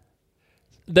catches.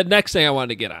 The next thing I wanted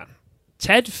to get on,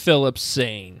 Ted Phillips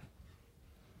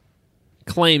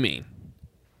claiming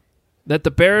that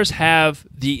the Bears have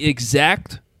the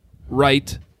exact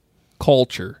right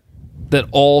culture that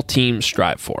all teams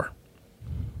strive for.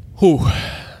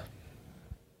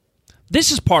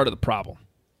 This is part of the problem.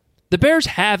 The Bears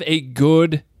have a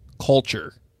good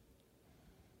culture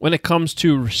when it comes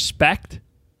to respect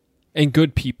and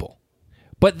good people.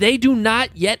 But they do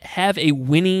not yet have a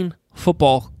winning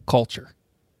football culture,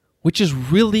 which is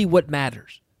really what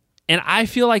matters. And I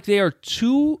feel like they are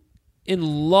too in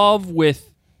love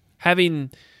with having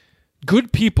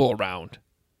good people around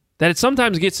that it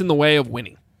sometimes gets in the way of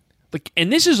winning.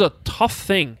 And this is a tough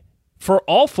thing for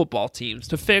all football teams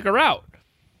to figure out.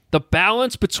 The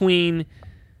balance between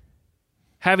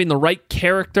having the right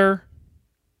character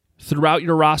throughout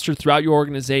your roster, throughout your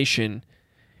organization,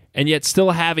 and yet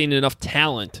still having enough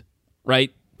talent,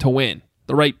 right, to win.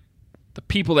 The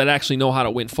people that actually know how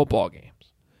to win football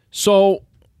games. So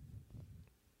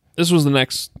this was the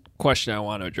next question I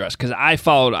want to address, because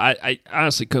I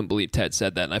honestly couldn't believe Ted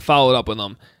said that, and I followed up with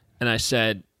him, and I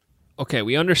said, okay,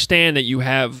 we understand that you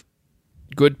have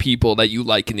good people that you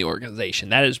like in the organization.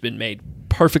 That has been made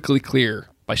perfectly clear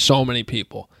by so many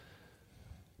people.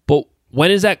 But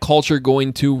when is that culture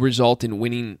going to result in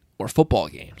winning more football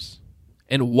games?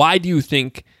 And why do you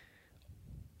think,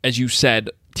 as you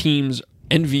said, teams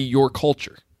envy your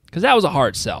culture? Because that was a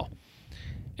hard sell.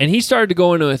 And he started to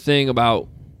go into a thing about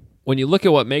when you look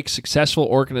at what makes successful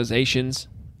organizations,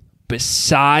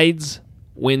 besides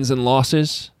wins and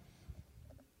losses,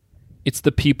 It's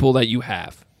the people that you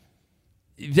have.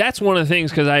 That's one of the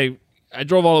things, because I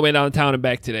drove all the way downtown and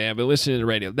back today. I've been listening to the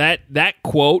radio. That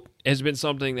quote has been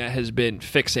something that has been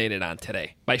fixated on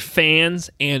today by fans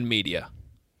and media.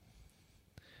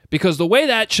 Because the way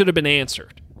that should have been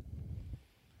answered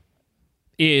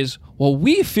is, well,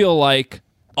 we feel like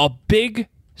a big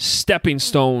stepping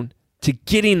stone to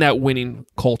getting that winning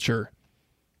culture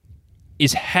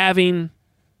is having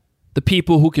the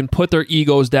people who can put their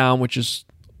egos down, which is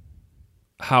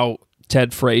how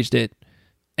Ted phrased it,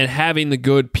 and having the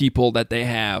good people that they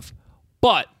have.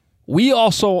 But we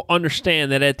also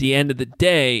understand that at the end of the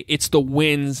day, it's the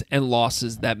wins and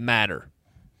losses that matter.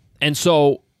 And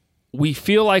so we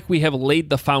feel like we have laid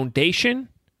the foundation,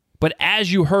 but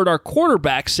as you heard our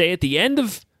quarterback say at the end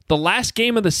of the last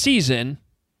game of the season,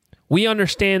 we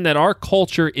understand that our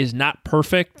culture is not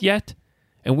perfect yet,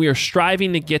 and we are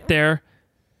striving to get there,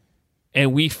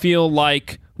 and we feel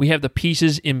like we have the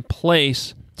pieces in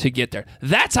place to get there.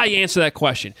 That's how you answer that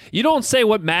question. You don't say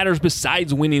what matters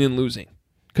besides winning and losing,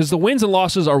 because the wins and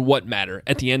losses are what matter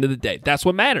at the end of the day. That's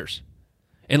what matters.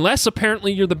 Unless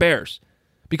apparently you're the Bears.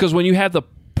 Because when you have the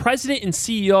president and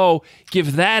CEO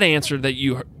give that answer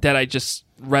that I just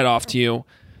read off to you,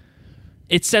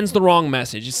 it sends the wrong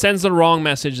message. It sends the wrong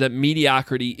message that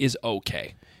mediocrity is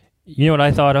okay. You know what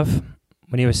I thought of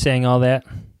when he was saying all that?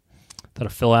 I thought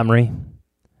of Phil Emery,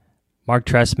 Mark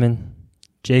Trestman,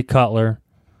 Jay Cutler,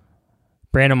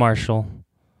 Brandon Marshall,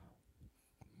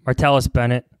 Martellus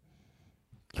Bennett,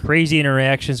 crazy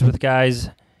interactions with guys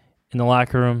in the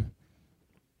locker room,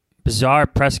 bizarre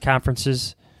press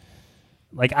conferences.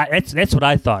 Like, that's what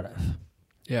I thought of.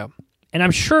 Yeah. And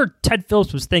I'm sure Ted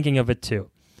Phillips was thinking of it too.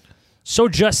 So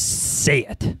just say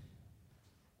it.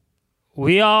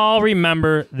 We all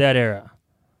remember that era.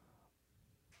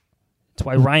 That's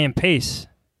why Ryan Pace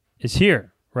is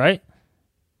here, right?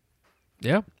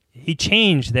 Yeah. He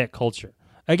changed that culture.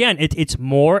 Again, it's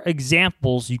more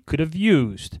examples you could have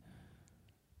used.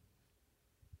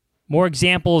 More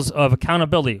examples of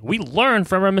accountability. We learn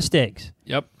from our mistakes.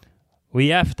 Yep. We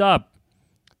effed up.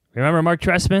 Remember Mark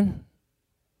Trestman?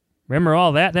 Remember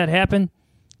all that happened?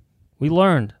 We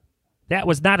learned. That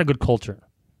was not a good culture.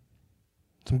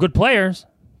 Some good players.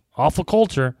 Awful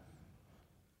culture.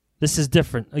 This is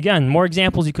different. Again, more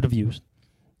examples you could have used.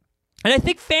 And I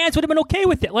think fans would have been okay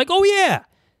with it. Like, oh yeah,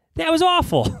 that was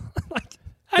awful.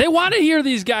 They want to hear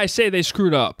these guys say they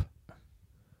screwed up.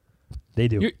 They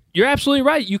do. You're absolutely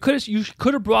right. You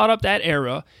could have brought up that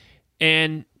era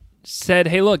and said,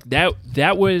 "Hey, look,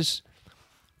 that was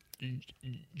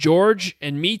George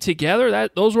and me together.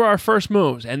 Those were our first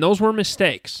moves, and those were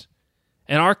mistakes,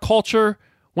 and our culture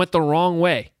went the wrong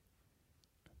way.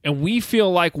 And we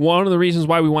feel like one of the reasons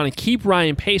why we want to keep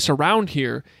Ryan Pace around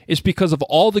here is because of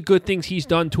all the good things he's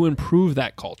done to improve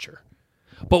that culture.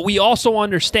 But we also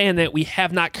understand that we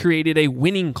have not created a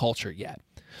winning culture yet.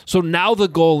 So now the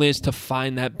goal is to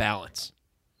find that balance."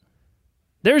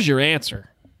 There's your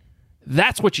answer.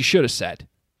 That's what you should have said.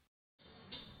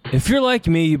 If you're like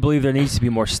me, you believe there needs to be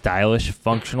more stylish,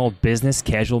 functional, business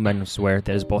casual menswear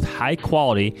that is both high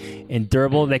quality and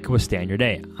durable that can withstand your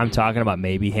day. I'm talking about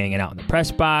maybe hanging out in the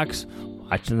press box,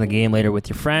 watching the game later with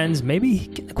your friends, maybe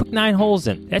getting a quick 9 holes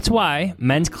in. That's why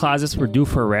men's closets were due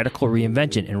for a radical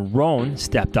reinvention, and Rhone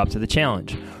stepped up to the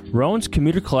challenge. Rhone's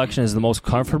Commuter Collection is the most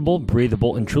comfortable,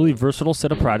 breathable, and truly versatile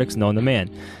set of products known to man.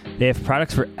 They have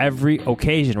products for every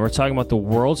occasion. We're talking about the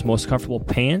world's most comfortable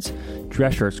pants,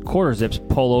 dress shirts, quarter zips,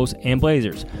 polos, and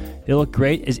blazers. They look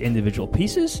great as individual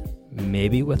pieces,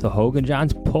 maybe with a Hogan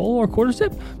Johns polo or quarter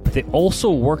zip, but they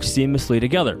also work seamlessly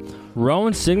together.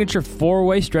 Rhone's signature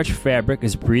 4-way stretch fabric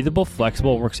is breathable,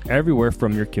 flexible, works everywhere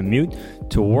from your commute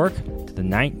to work to the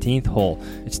 19th hole.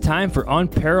 It's time for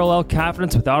unparalleled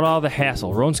confidence without all the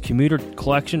hassle. Rhone's Commuter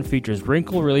Collection features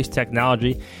wrinkle release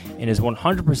technology and is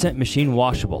 100% machine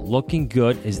washable. Looking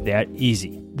good is that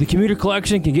easy. The Commuter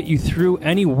Collection can get you through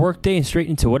any workday and straight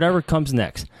into whatever comes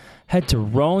next. Head to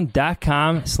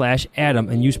Rhone.com/Adam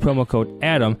and use promo code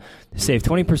Adam to save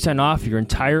 20% off your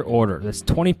entire order. That's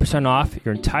 20% off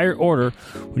your entire order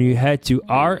when you head to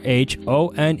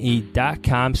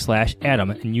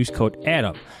RHONE.com/Adam and use code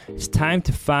Adam. It's time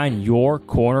to find your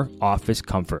corner office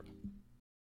comfort.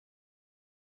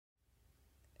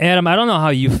 Adam, I don't know how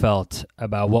you felt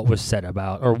about what was said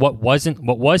about, or what was said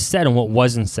and what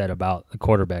wasn't said about the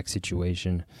quarterback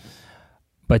situation.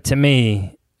 But to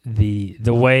me,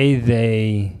 the way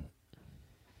they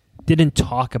didn't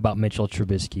talk about Mitchell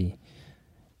Trubisky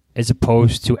as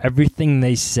opposed to everything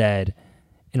they said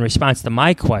in response to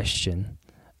my question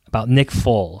about Nick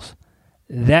Foles,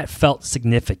 that felt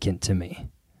significant to me.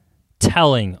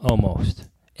 Telling almost.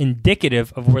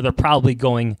 Indicative of where they're probably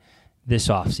going this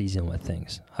offseason with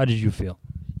things. How did you feel?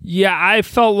 Yeah, I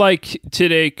felt like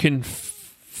today,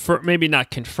 maybe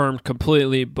not confirmed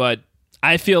completely, but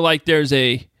I feel like there's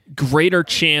a greater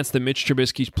chance that Mitch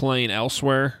Trubisky's playing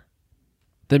elsewhere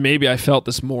than maybe I felt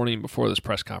this morning before this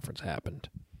press conference happened.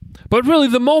 But really,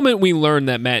 the moment we learned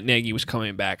that Matt Nagy was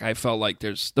coming back, I felt like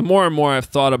the more and more I've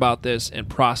thought about this and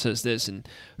processed this and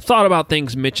thought about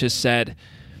things Mitch has said,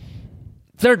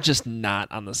 they're just not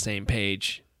on the same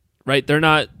page, right? They're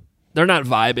not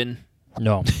vibing.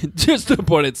 No. Just to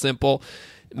put it simple.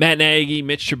 Matt Nagy,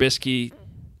 Mitch Trubisky,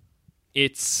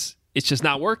 it's just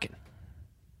not working.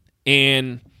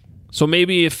 And so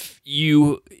maybe if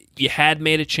you had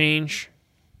made a change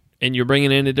and you're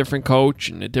bringing in a different coach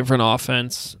and a different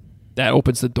offense, that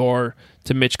opens the door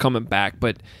to Mitch coming back.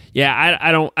 But yeah,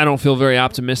 I don't feel very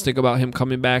optimistic about him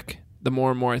coming back the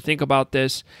more and more I think about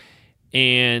this.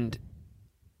 And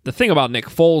the thing about Nick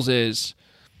Foles is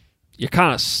you're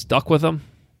kind of stuck with him.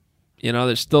 You know,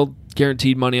 there's still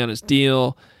guaranteed money on his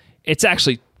deal. It's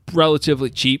actually relatively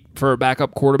cheap for a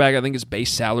backup quarterback. I think his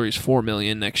base salary is $4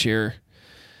 million next year.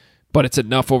 But it's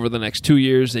enough over the next 2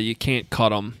 years that you can't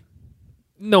cut him.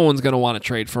 No one's going to want to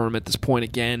trade for him at this point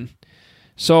again.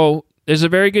 So there's a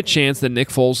very good chance that Nick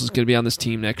Foles is going to be on this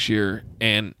team next year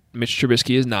and Mitch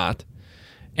Trubisky is not.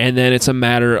 And then it's a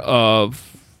matter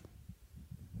of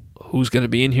who's going to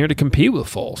be in here to compete with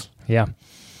Foles. Yeah.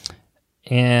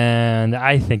 And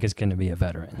I think it's going to be a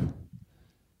veteran.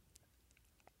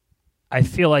 I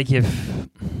feel like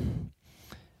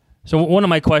So one of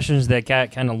my questions that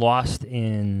got kind of lost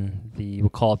in we'll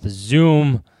call it the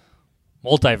Zoom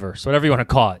multiverse, whatever you want to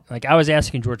call it. Like I was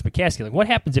asking George McCaskey, like what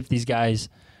happens if these guys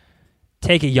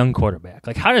take a young quarterback?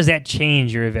 Like how does that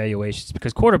change your evaluations?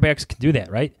 Because quarterbacks can do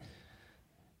that, right?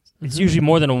 It's usually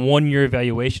more than a 1-year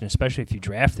evaluation, especially if you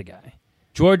draft a guy.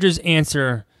 George's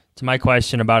answer to my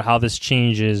question about how this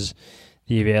changes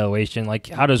the evaluation, like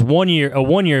how does a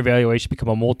 1-year evaluation become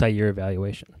a multi-year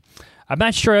evaluation? I'm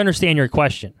not sure I understand your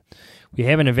question. We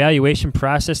have an evaluation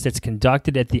process that's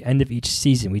conducted at the end of each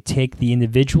season. We take the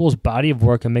individual's body of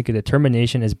work and make a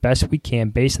determination as best we can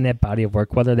based on that body of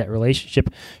work whether that relationship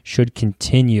should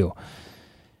continue.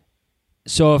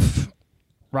 So if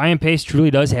Ryan Pace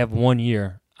truly does have 1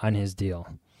 year on his deal,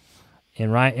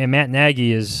 and Matt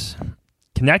Nagy is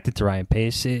connected to Ryan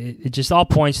Pace, it just all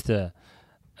points to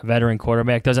a veteran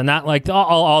quarterback. Does it not? Like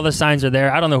all the signs are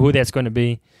there. I don't know who that's going to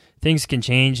be. Things can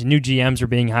change. New GMs are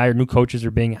being hired. New coaches are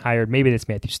being hired. Maybe that's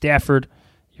Matthew Stafford,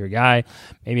 your guy.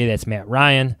 Maybe that's Matt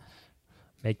Ryan.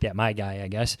 Make that my guy, I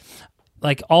guess.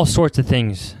 Like all sorts of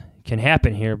things can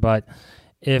happen here. But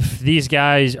if these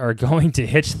guys are going to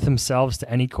hitch themselves to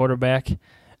any quarterback,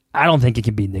 I don't think it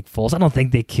can be Nick Foles. I don't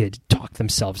think they could talk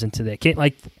themselves into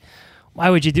that.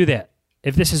 Why would you do that?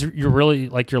 If this is your really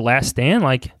like your last stand,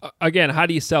 like again, how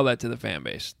do you sell that to the fan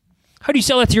base? How do you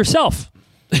sell that to yourself?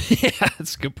 Yeah,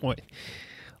 that's a good point.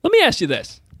 Let me ask you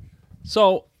this.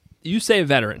 So you say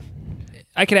veteran.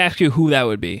 I could ask you who that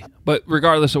would be, but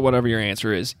regardless of whatever your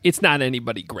answer is, it's not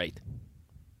anybody great.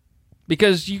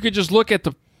 Because you could just look at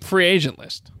the free agent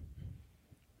list.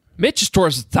 Mitch is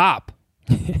towards the top.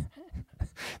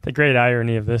 The great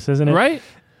irony of this, isn't it? Right?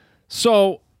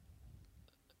 So,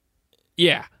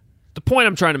 yeah. The point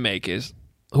I'm trying to make is,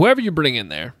 whoever you bring in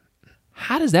there,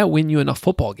 how does that win you enough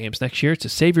football games next year to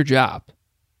save your job?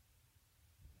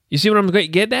 You see what I'm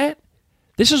getting at?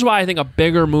 This is why I think a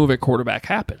bigger move at quarterback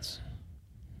happens.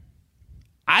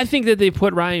 I think that they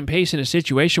put Ryan Pace in a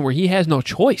situation where he has no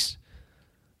choice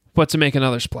but to make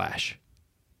another splash.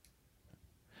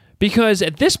 Because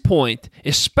at this point,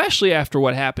 especially after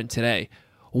what happened today,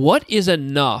 what is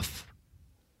enough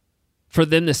for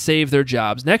them to save their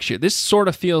jobs next year? This sort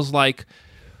of feels like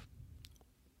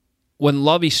when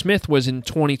Lovie Smith was in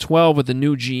 2012 with the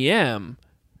new GM.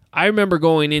 I remember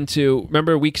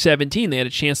remember week 17, they had a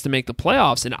chance to make the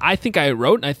playoffs, and I think I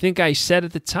wrote, and I think I said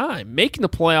at the time, making the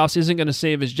playoffs isn't going to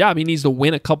save his job. He needs to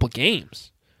win a couple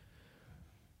games.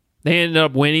 They ended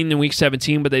up winning in week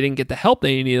 17, but they didn't get the help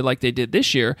they needed like they did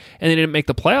this year, and they didn't make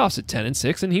the playoffs at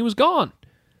 10-6, and he was gone.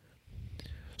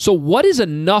 So what is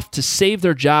enough to save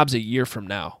their jobs a year from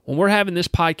now? When we're having this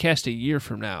podcast a year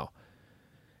from now,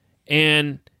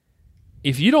 and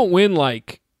if you don't win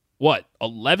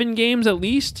 11 games at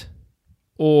least,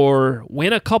 or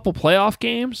win a couple playoff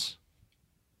games,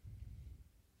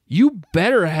 you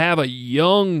better have a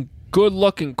young,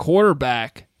 good-looking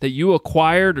quarterback that you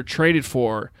acquired or traded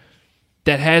for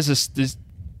that has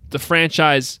the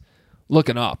franchise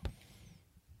looking up.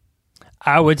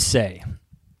 I would say,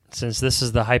 since this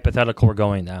is the hypothetical we're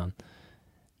going down,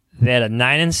 that a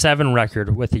 9-7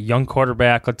 record with a young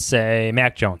quarterback, let's say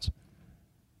Mac Jones,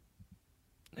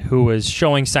 who was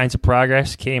showing signs of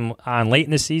progress, came on late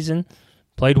in the season,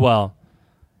 played well.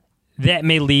 That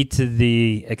may lead to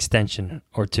the extension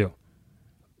or two.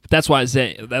 That's why I'm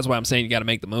saying you got to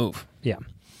make the move. Yeah.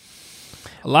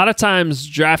 A lot of times,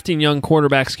 drafting young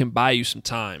quarterbacks can buy you some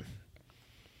time.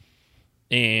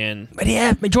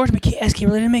 But George McCaskey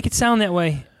really didn't make it sound that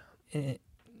way.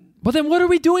 But then what are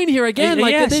we doing here again?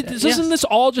 Isn't this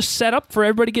all just set up for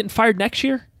everybody getting fired next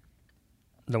year?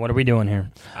 Then what are we doing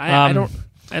here? I don't.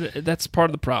 That's part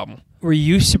of the problem. Were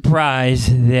you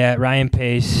surprised that Ryan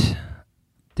Pace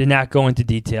did not go into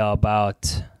detail about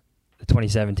the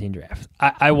 2017 draft?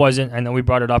 I wasn't. I know we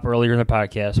brought it up earlier in the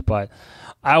podcast, but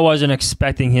I wasn't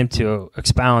expecting him to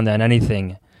expound on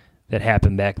anything that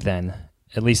happened back then,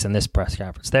 at least in this press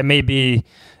conference. That may be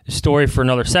a story for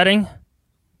another setting,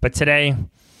 but today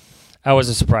I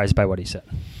wasn't surprised by what he said.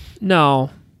 No,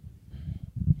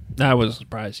 I wasn't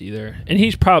surprised either. And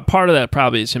he's part of that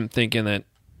probably is him thinking that,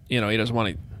 he doesn't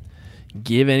want to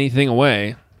give anything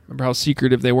away. Remember how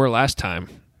secretive they were last time.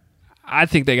 I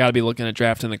think they got to be looking at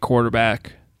drafting the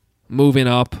quarterback, moving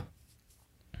up,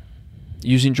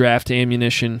 using draft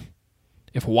ammunition.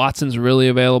 If Watson's really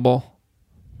available,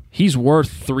 he's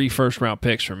worth 3 first-round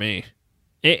picks for me.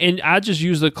 And I just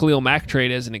use the Khalil Mack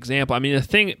trade as an example. I mean, the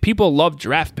thing, people love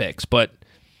draft picks, but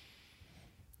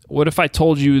what if I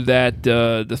told you that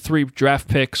the 3 draft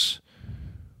picks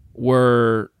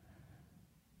were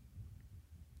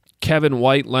Kevin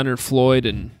White, Leonard Floyd,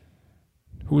 and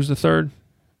who was the third?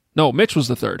 No, Mitch was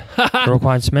the third.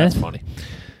 Roquan Smith? That's funny.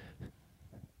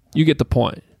 You get the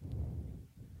point.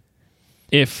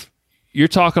 If you're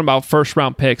talking about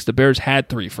first-round picks, the Bears had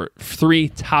 3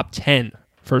 top 10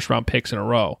 first-round picks in a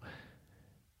row.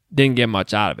 Didn't get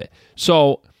much out of it.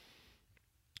 So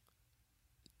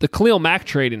the Khalil Mack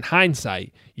trade, in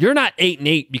hindsight, you're not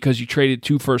 8-8 because you traded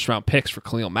 2 first-round picks for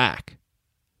Khalil Mack.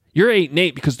 You're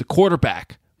 8-8 because the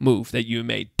quarterback move that you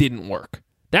made didn't work.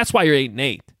 That's why you're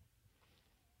 8-8.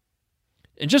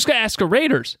 And just ask the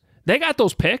Raiders. They got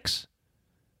those picks.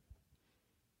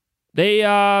 They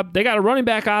got a running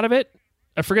back out of it.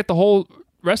 I forget the whole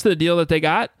rest of the deal that they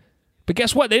got. But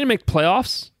guess what? They didn't make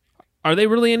playoffs. Are they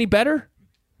really any better?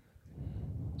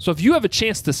 So if you have a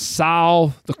chance to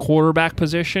solve the quarterback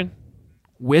position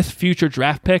with future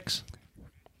draft picks,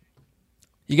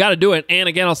 you got to do it. And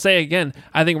again, I'll say again,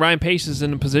 I think Ryan Pace is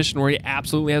in a position where he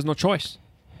absolutely has no choice.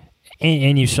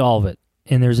 And you solve it.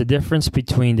 And there's a difference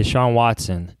between Deshaun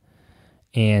Watson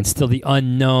and still the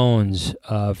unknowns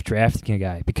of drafting a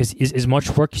guy. Because as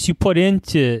much work as you put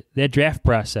into that draft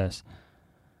process,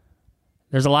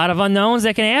 there's a lot of unknowns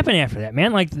that can happen after that,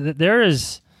 man. Like, there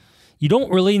is, you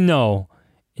don't really know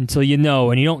until you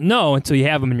know, and you don't know until you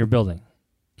have them in your building.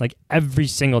 Like, every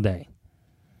single day.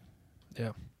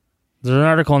 Yeah. There's an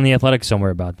article in The Athletic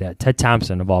somewhere about that. Ted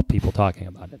Thompson, of all people, talking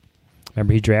about it.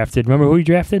 Remember who he drafted? Remember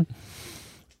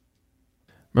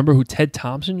who Ted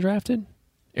Thompson drafted?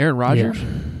 Aaron Rodgers?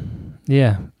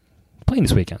 Yeah. Playing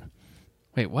this weekend.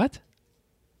 Wait, what?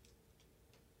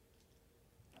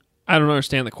 I don't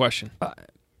understand the question.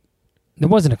 There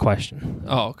wasn't a question.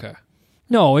 Oh, okay.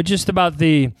 No, it's just about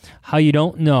how you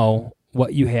don't know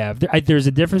what you have. There's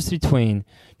a difference between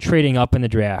trading up in the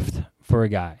draft for a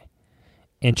guy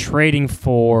and trading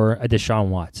for a Deshaun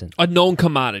Watson. A known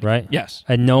commodity. Right? Yes.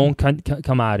 A known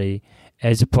commodity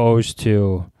as opposed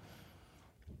to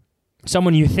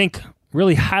someone you think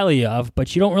really highly of,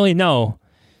 but you don't really know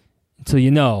until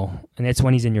you know, and that's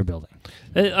when he's in your building.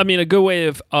 I mean, a good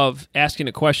way of asking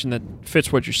a question that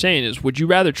fits what you're saying is, would you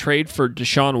rather trade for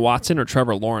Deshaun Watson or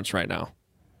Trevor Lawrence right now?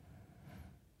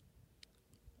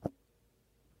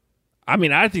 I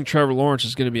mean, I think Trevor Lawrence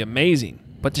is going to be amazing,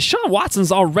 but Deshaun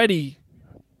Watson's already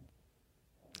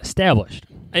established.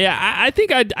 Yeah, I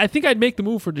think I'd make the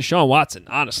move for Deshaun Watson,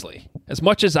 honestly. As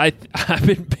much as I've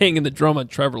been banging the drum on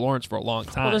Trevor Lawrence for a long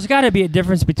time. Well, there's got to be a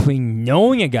difference between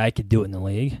knowing a guy could do it in the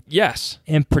league. Yes.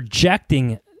 And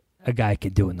projecting a guy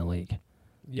could do it in the league.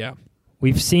 Yeah.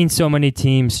 We've seen so many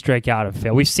teams strike out and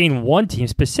fail. We've seen one team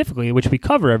specifically, which we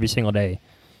cover every single day,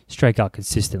 strike out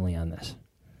consistently on this.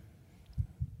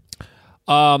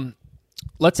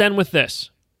 Let's end with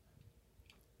this.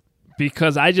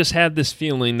 Because I just had this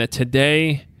feeling that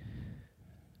today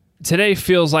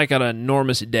feels like an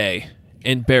enormous day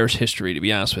in Bears history, to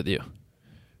be honest with you.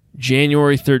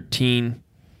 January 13,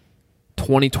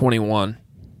 2021.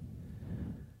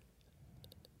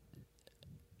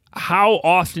 How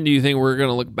often do you think we're going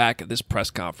to look back at this press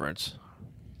conference?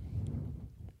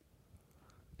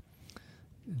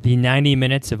 The 90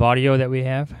 minutes of audio that we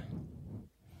have?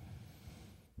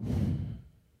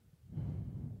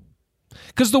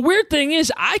 Because the weird thing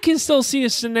is, I can still see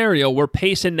a scenario where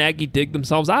Pace and Nagy dig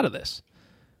themselves out of this.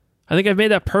 I think I've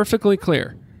made that perfectly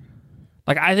clear.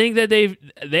 Like, I think that they've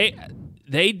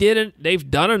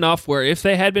done enough where if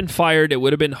they had been fired, it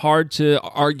would have been hard to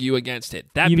argue against it.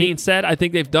 That being said, I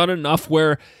think they've done enough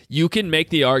where you can make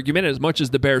the argument, as much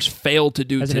as the Bears failed to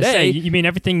do today. You mean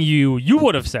everything you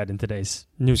would have said in today's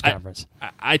news conference?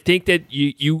 I think that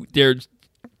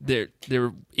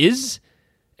there is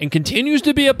and continues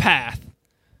to be a path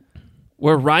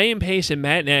where Ryan Pace and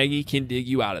Matt Nagy can dig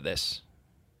you out of this.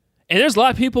 And there's a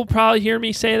lot of people probably hear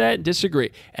me say that and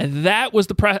disagree. And that was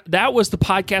the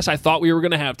podcast I thought we were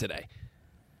going to have today.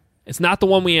 It's not the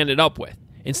one we ended up with.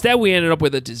 Instead, we ended up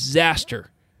with a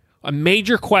disaster, a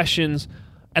major questions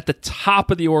at the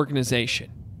top of the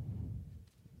organization,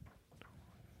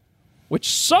 which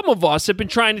some of us have been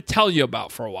trying to tell you about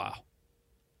for a while.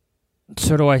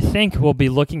 So do I think we'll be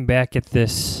looking back at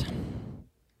this?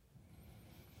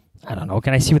 I don't know.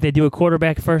 Can I see what they do at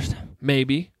quarterback first?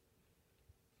 Maybe.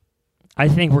 I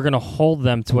think we're going to hold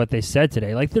them to what they said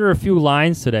today. Like, there are a few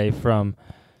lines today from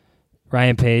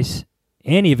Ryan Pace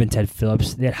and even Ted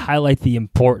Phillips that highlight the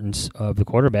importance of the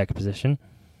quarterback position.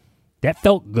 That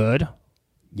felt good.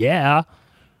 Yeah.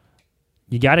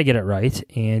 You got to get it right.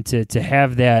 And to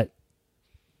have that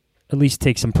at least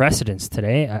take some precedence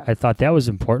today, I thought that was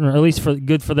important, or at least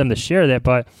good for them to share that.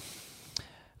 But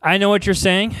I know what you're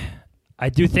saying. I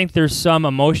do think there's some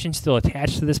emotion still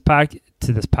attached to this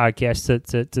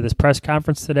podcast, to this press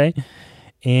conference today.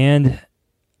 And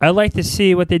I'd like to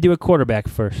see what they do at quarterback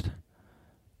first,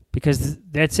 because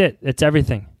that's it. That's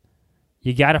everything.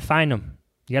 You got to find them.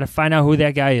 You got to find out who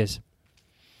that guy is.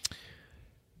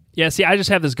 Yeah, see, I just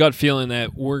have this gut feeling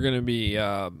that we're going to be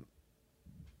I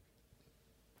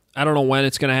don't know when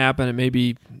it's going to happen. It may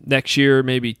be next year,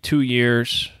 maybe 2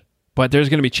 years. But there's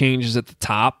going to be changes at the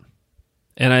top.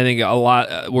 And I think a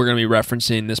lot we're going to be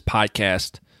referencing this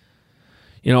podcast.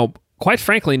 You know, quite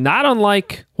frankly, not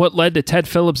unlike what led to Ted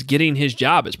Phillips getting his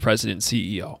job as president and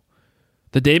CEO.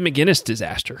 The Dave McGinnis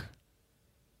disaster.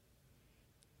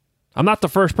 I'm not the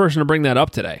first person to bring that up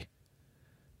today.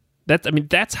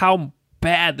 That's how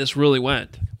bad this really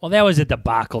went. Well, that was a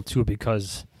debacle, too,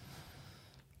 because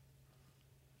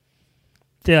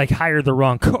they, hired the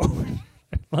wrong coach.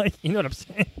 You know what I'm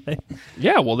saying?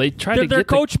 Yeah, well, they tried to get their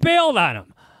coach bailed on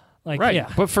him. Right,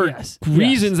 yeah, but for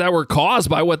reasons that were caused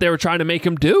by what they were trying to make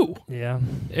him do. Yeah.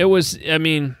 It was,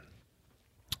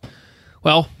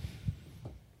 well,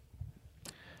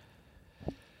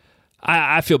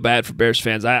 I feel bad for Bears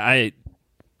fans. I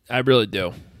really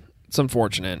do. It's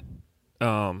unfortunate.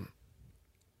 And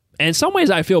in some ways,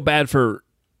 I feel bad for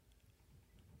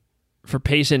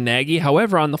Pace and Nagy.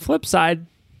 However, on the flip side,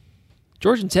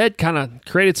 George and Ted kind of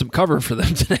created some cover for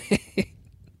them today,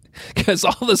 because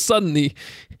all of a sudden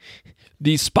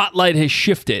the spotlight has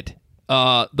shifted.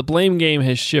 The blame game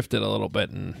has shifted a little bit,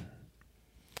 and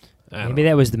maybe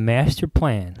that was the master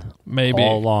plan. Maybe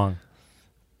all along.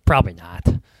 Probably not.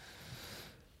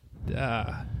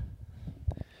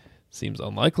 Seems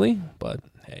unlikely, but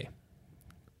hey.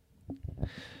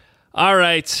 All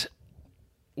right.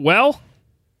 Well,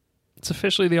 it's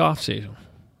officially the off season.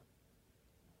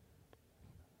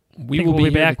 We'll be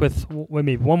back with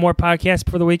maybe one more podcast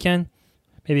for the weekend.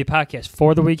 Maybe a podcast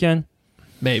for the weekend.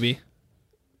 Maybe.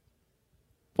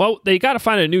 Well, they got to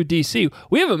find a new DC.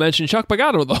 We haven't mentioned Chuck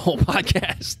Pagano the whole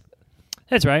podcast.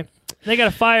 That's right. They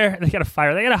got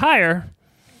to hire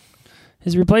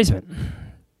his replacement.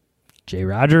 Jay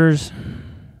Rogers.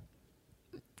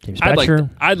 James Bettcher.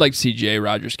 I'd like to see Jay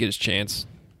Rogers get his chance.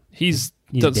 He's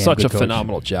done such a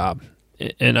phenomenal job.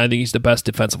 And I think he's the best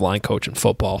defensive line coach in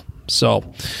football.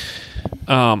 So,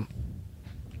 I've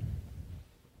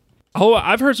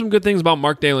heard some good things about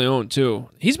Mark DeLeon, too.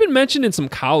 He's been mentioned in some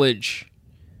college,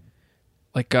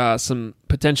 some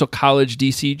potential college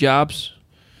DC jobs.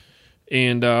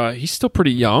 And he's still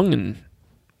pretty young. And,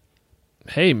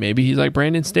 hey, maybe he's like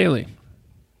Brandon Staley.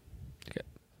 Okay.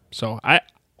 So,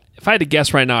 if I had to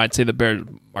guess right now, I'd say the Bears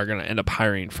are going to end up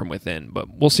hiring from within. But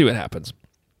we'll see what happens.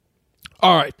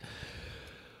 All right.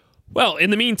 Well, in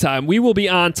the meantime, we will be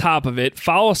on top of it.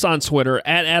 Follow us on Twitter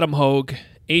at Adam Hogue,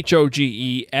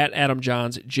 Hoge, at Adam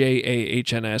Johns,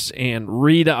 Jahns, and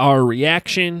read our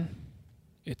reaction.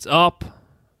 It's up.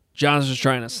 Johns is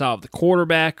trying to solve the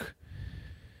quarterback.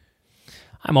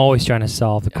 I'm always trying to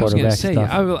solve the quarterback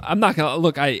stuff. I'm not going to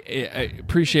look. I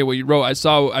appreciate what you wrote. I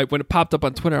saw when it popped up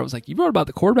on Twitter, I was like, you wrote about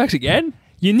the quarterbacks again?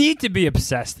 You need to be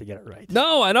obsessed to get it right.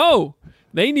 No, I know.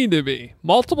 They need to be.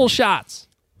 Multiple shots.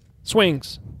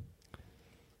 Swings.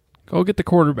 Go get the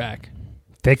quarterback.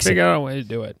 Figure out a way to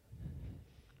do it.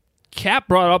 Cap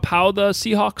brought up how the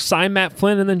Seahawks signed Matt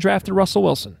Flynn and then drafted Russell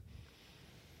Wilson.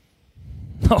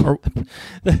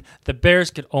 The Bears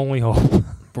could only hope.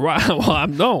 Well,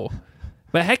 no.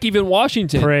 But heck, even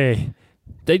Washington. Pray.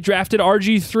 They drafted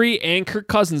RG3 and Kirk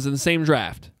Cousins in the same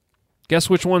draft. Guess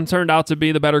which one turned out to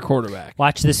be the better quarterback?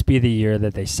 Watch this be the year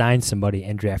that they sign somebody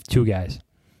and draft 2 guys.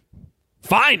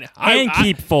 Fine.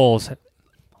 Keep Foles.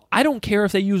 I don't care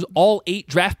if they use all 8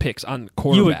 draft picks on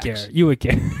quarterbacks. You would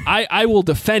care. I will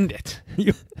defend it.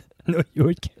 No, you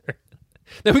would care.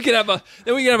 Then we could have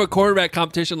a quarterback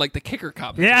competition like the kicker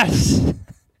competition. Yes.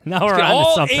 Now we're on to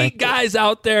all something. 8 guys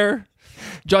out there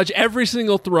judge every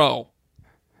single throw.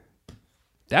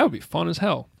 That would be fun as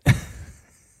hell.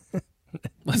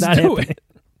 Let's do it.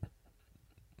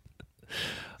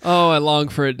 Oh, I long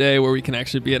for a day where we can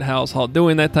actually be at House Hall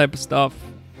doing that type of stuff.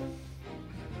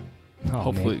 Oh,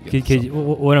 hopefully,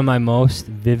 one of my most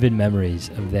vivid memories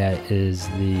of that is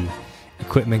the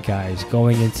equipment guys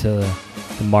going into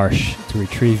the marsh to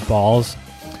retrieve balls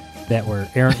that were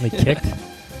errantly kicked.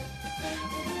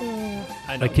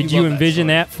 Like, could you envision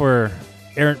that for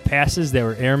errant passes that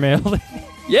were airmailed?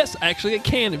 Yes, actually, I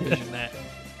can envision that.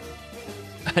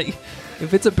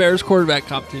 If it's a Bears quarterback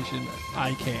competition,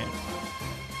 I can.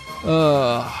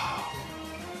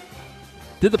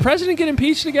 Did the president get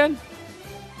impeached again?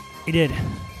 He did.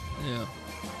 Yeah.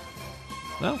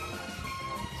 Well,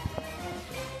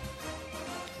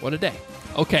 what a day.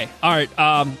 Okay. All right.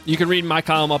 You can read my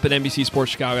column up at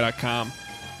NBCSportsChicago.com.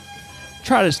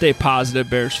 Try to stay positive,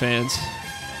 Bears fans.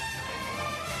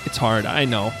 It's hard, I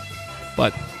know,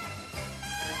 but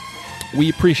we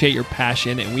appreciate your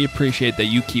passion, and we appreciate that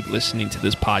you keep listening to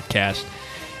this podcast.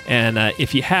 And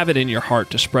if you have it in your heart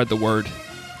to spread the word,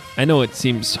 I know it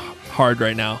seems hard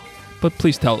right now, but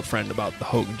please tell a friend about the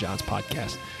Hogan Johns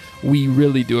podcast. We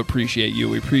really do appreciate you.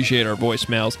 We appreciate our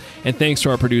voicemails. And thanks to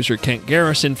our producer, Kent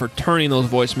Garrison, for turning those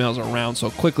voicemails around so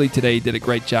quickly today. He did a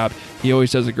great job. He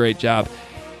always does a great job.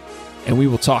 And we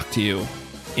will talk to you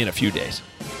in a few days.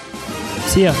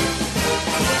 See ya.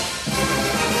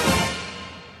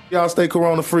 Y'all stay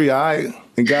corona free, all right?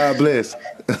 And God bless.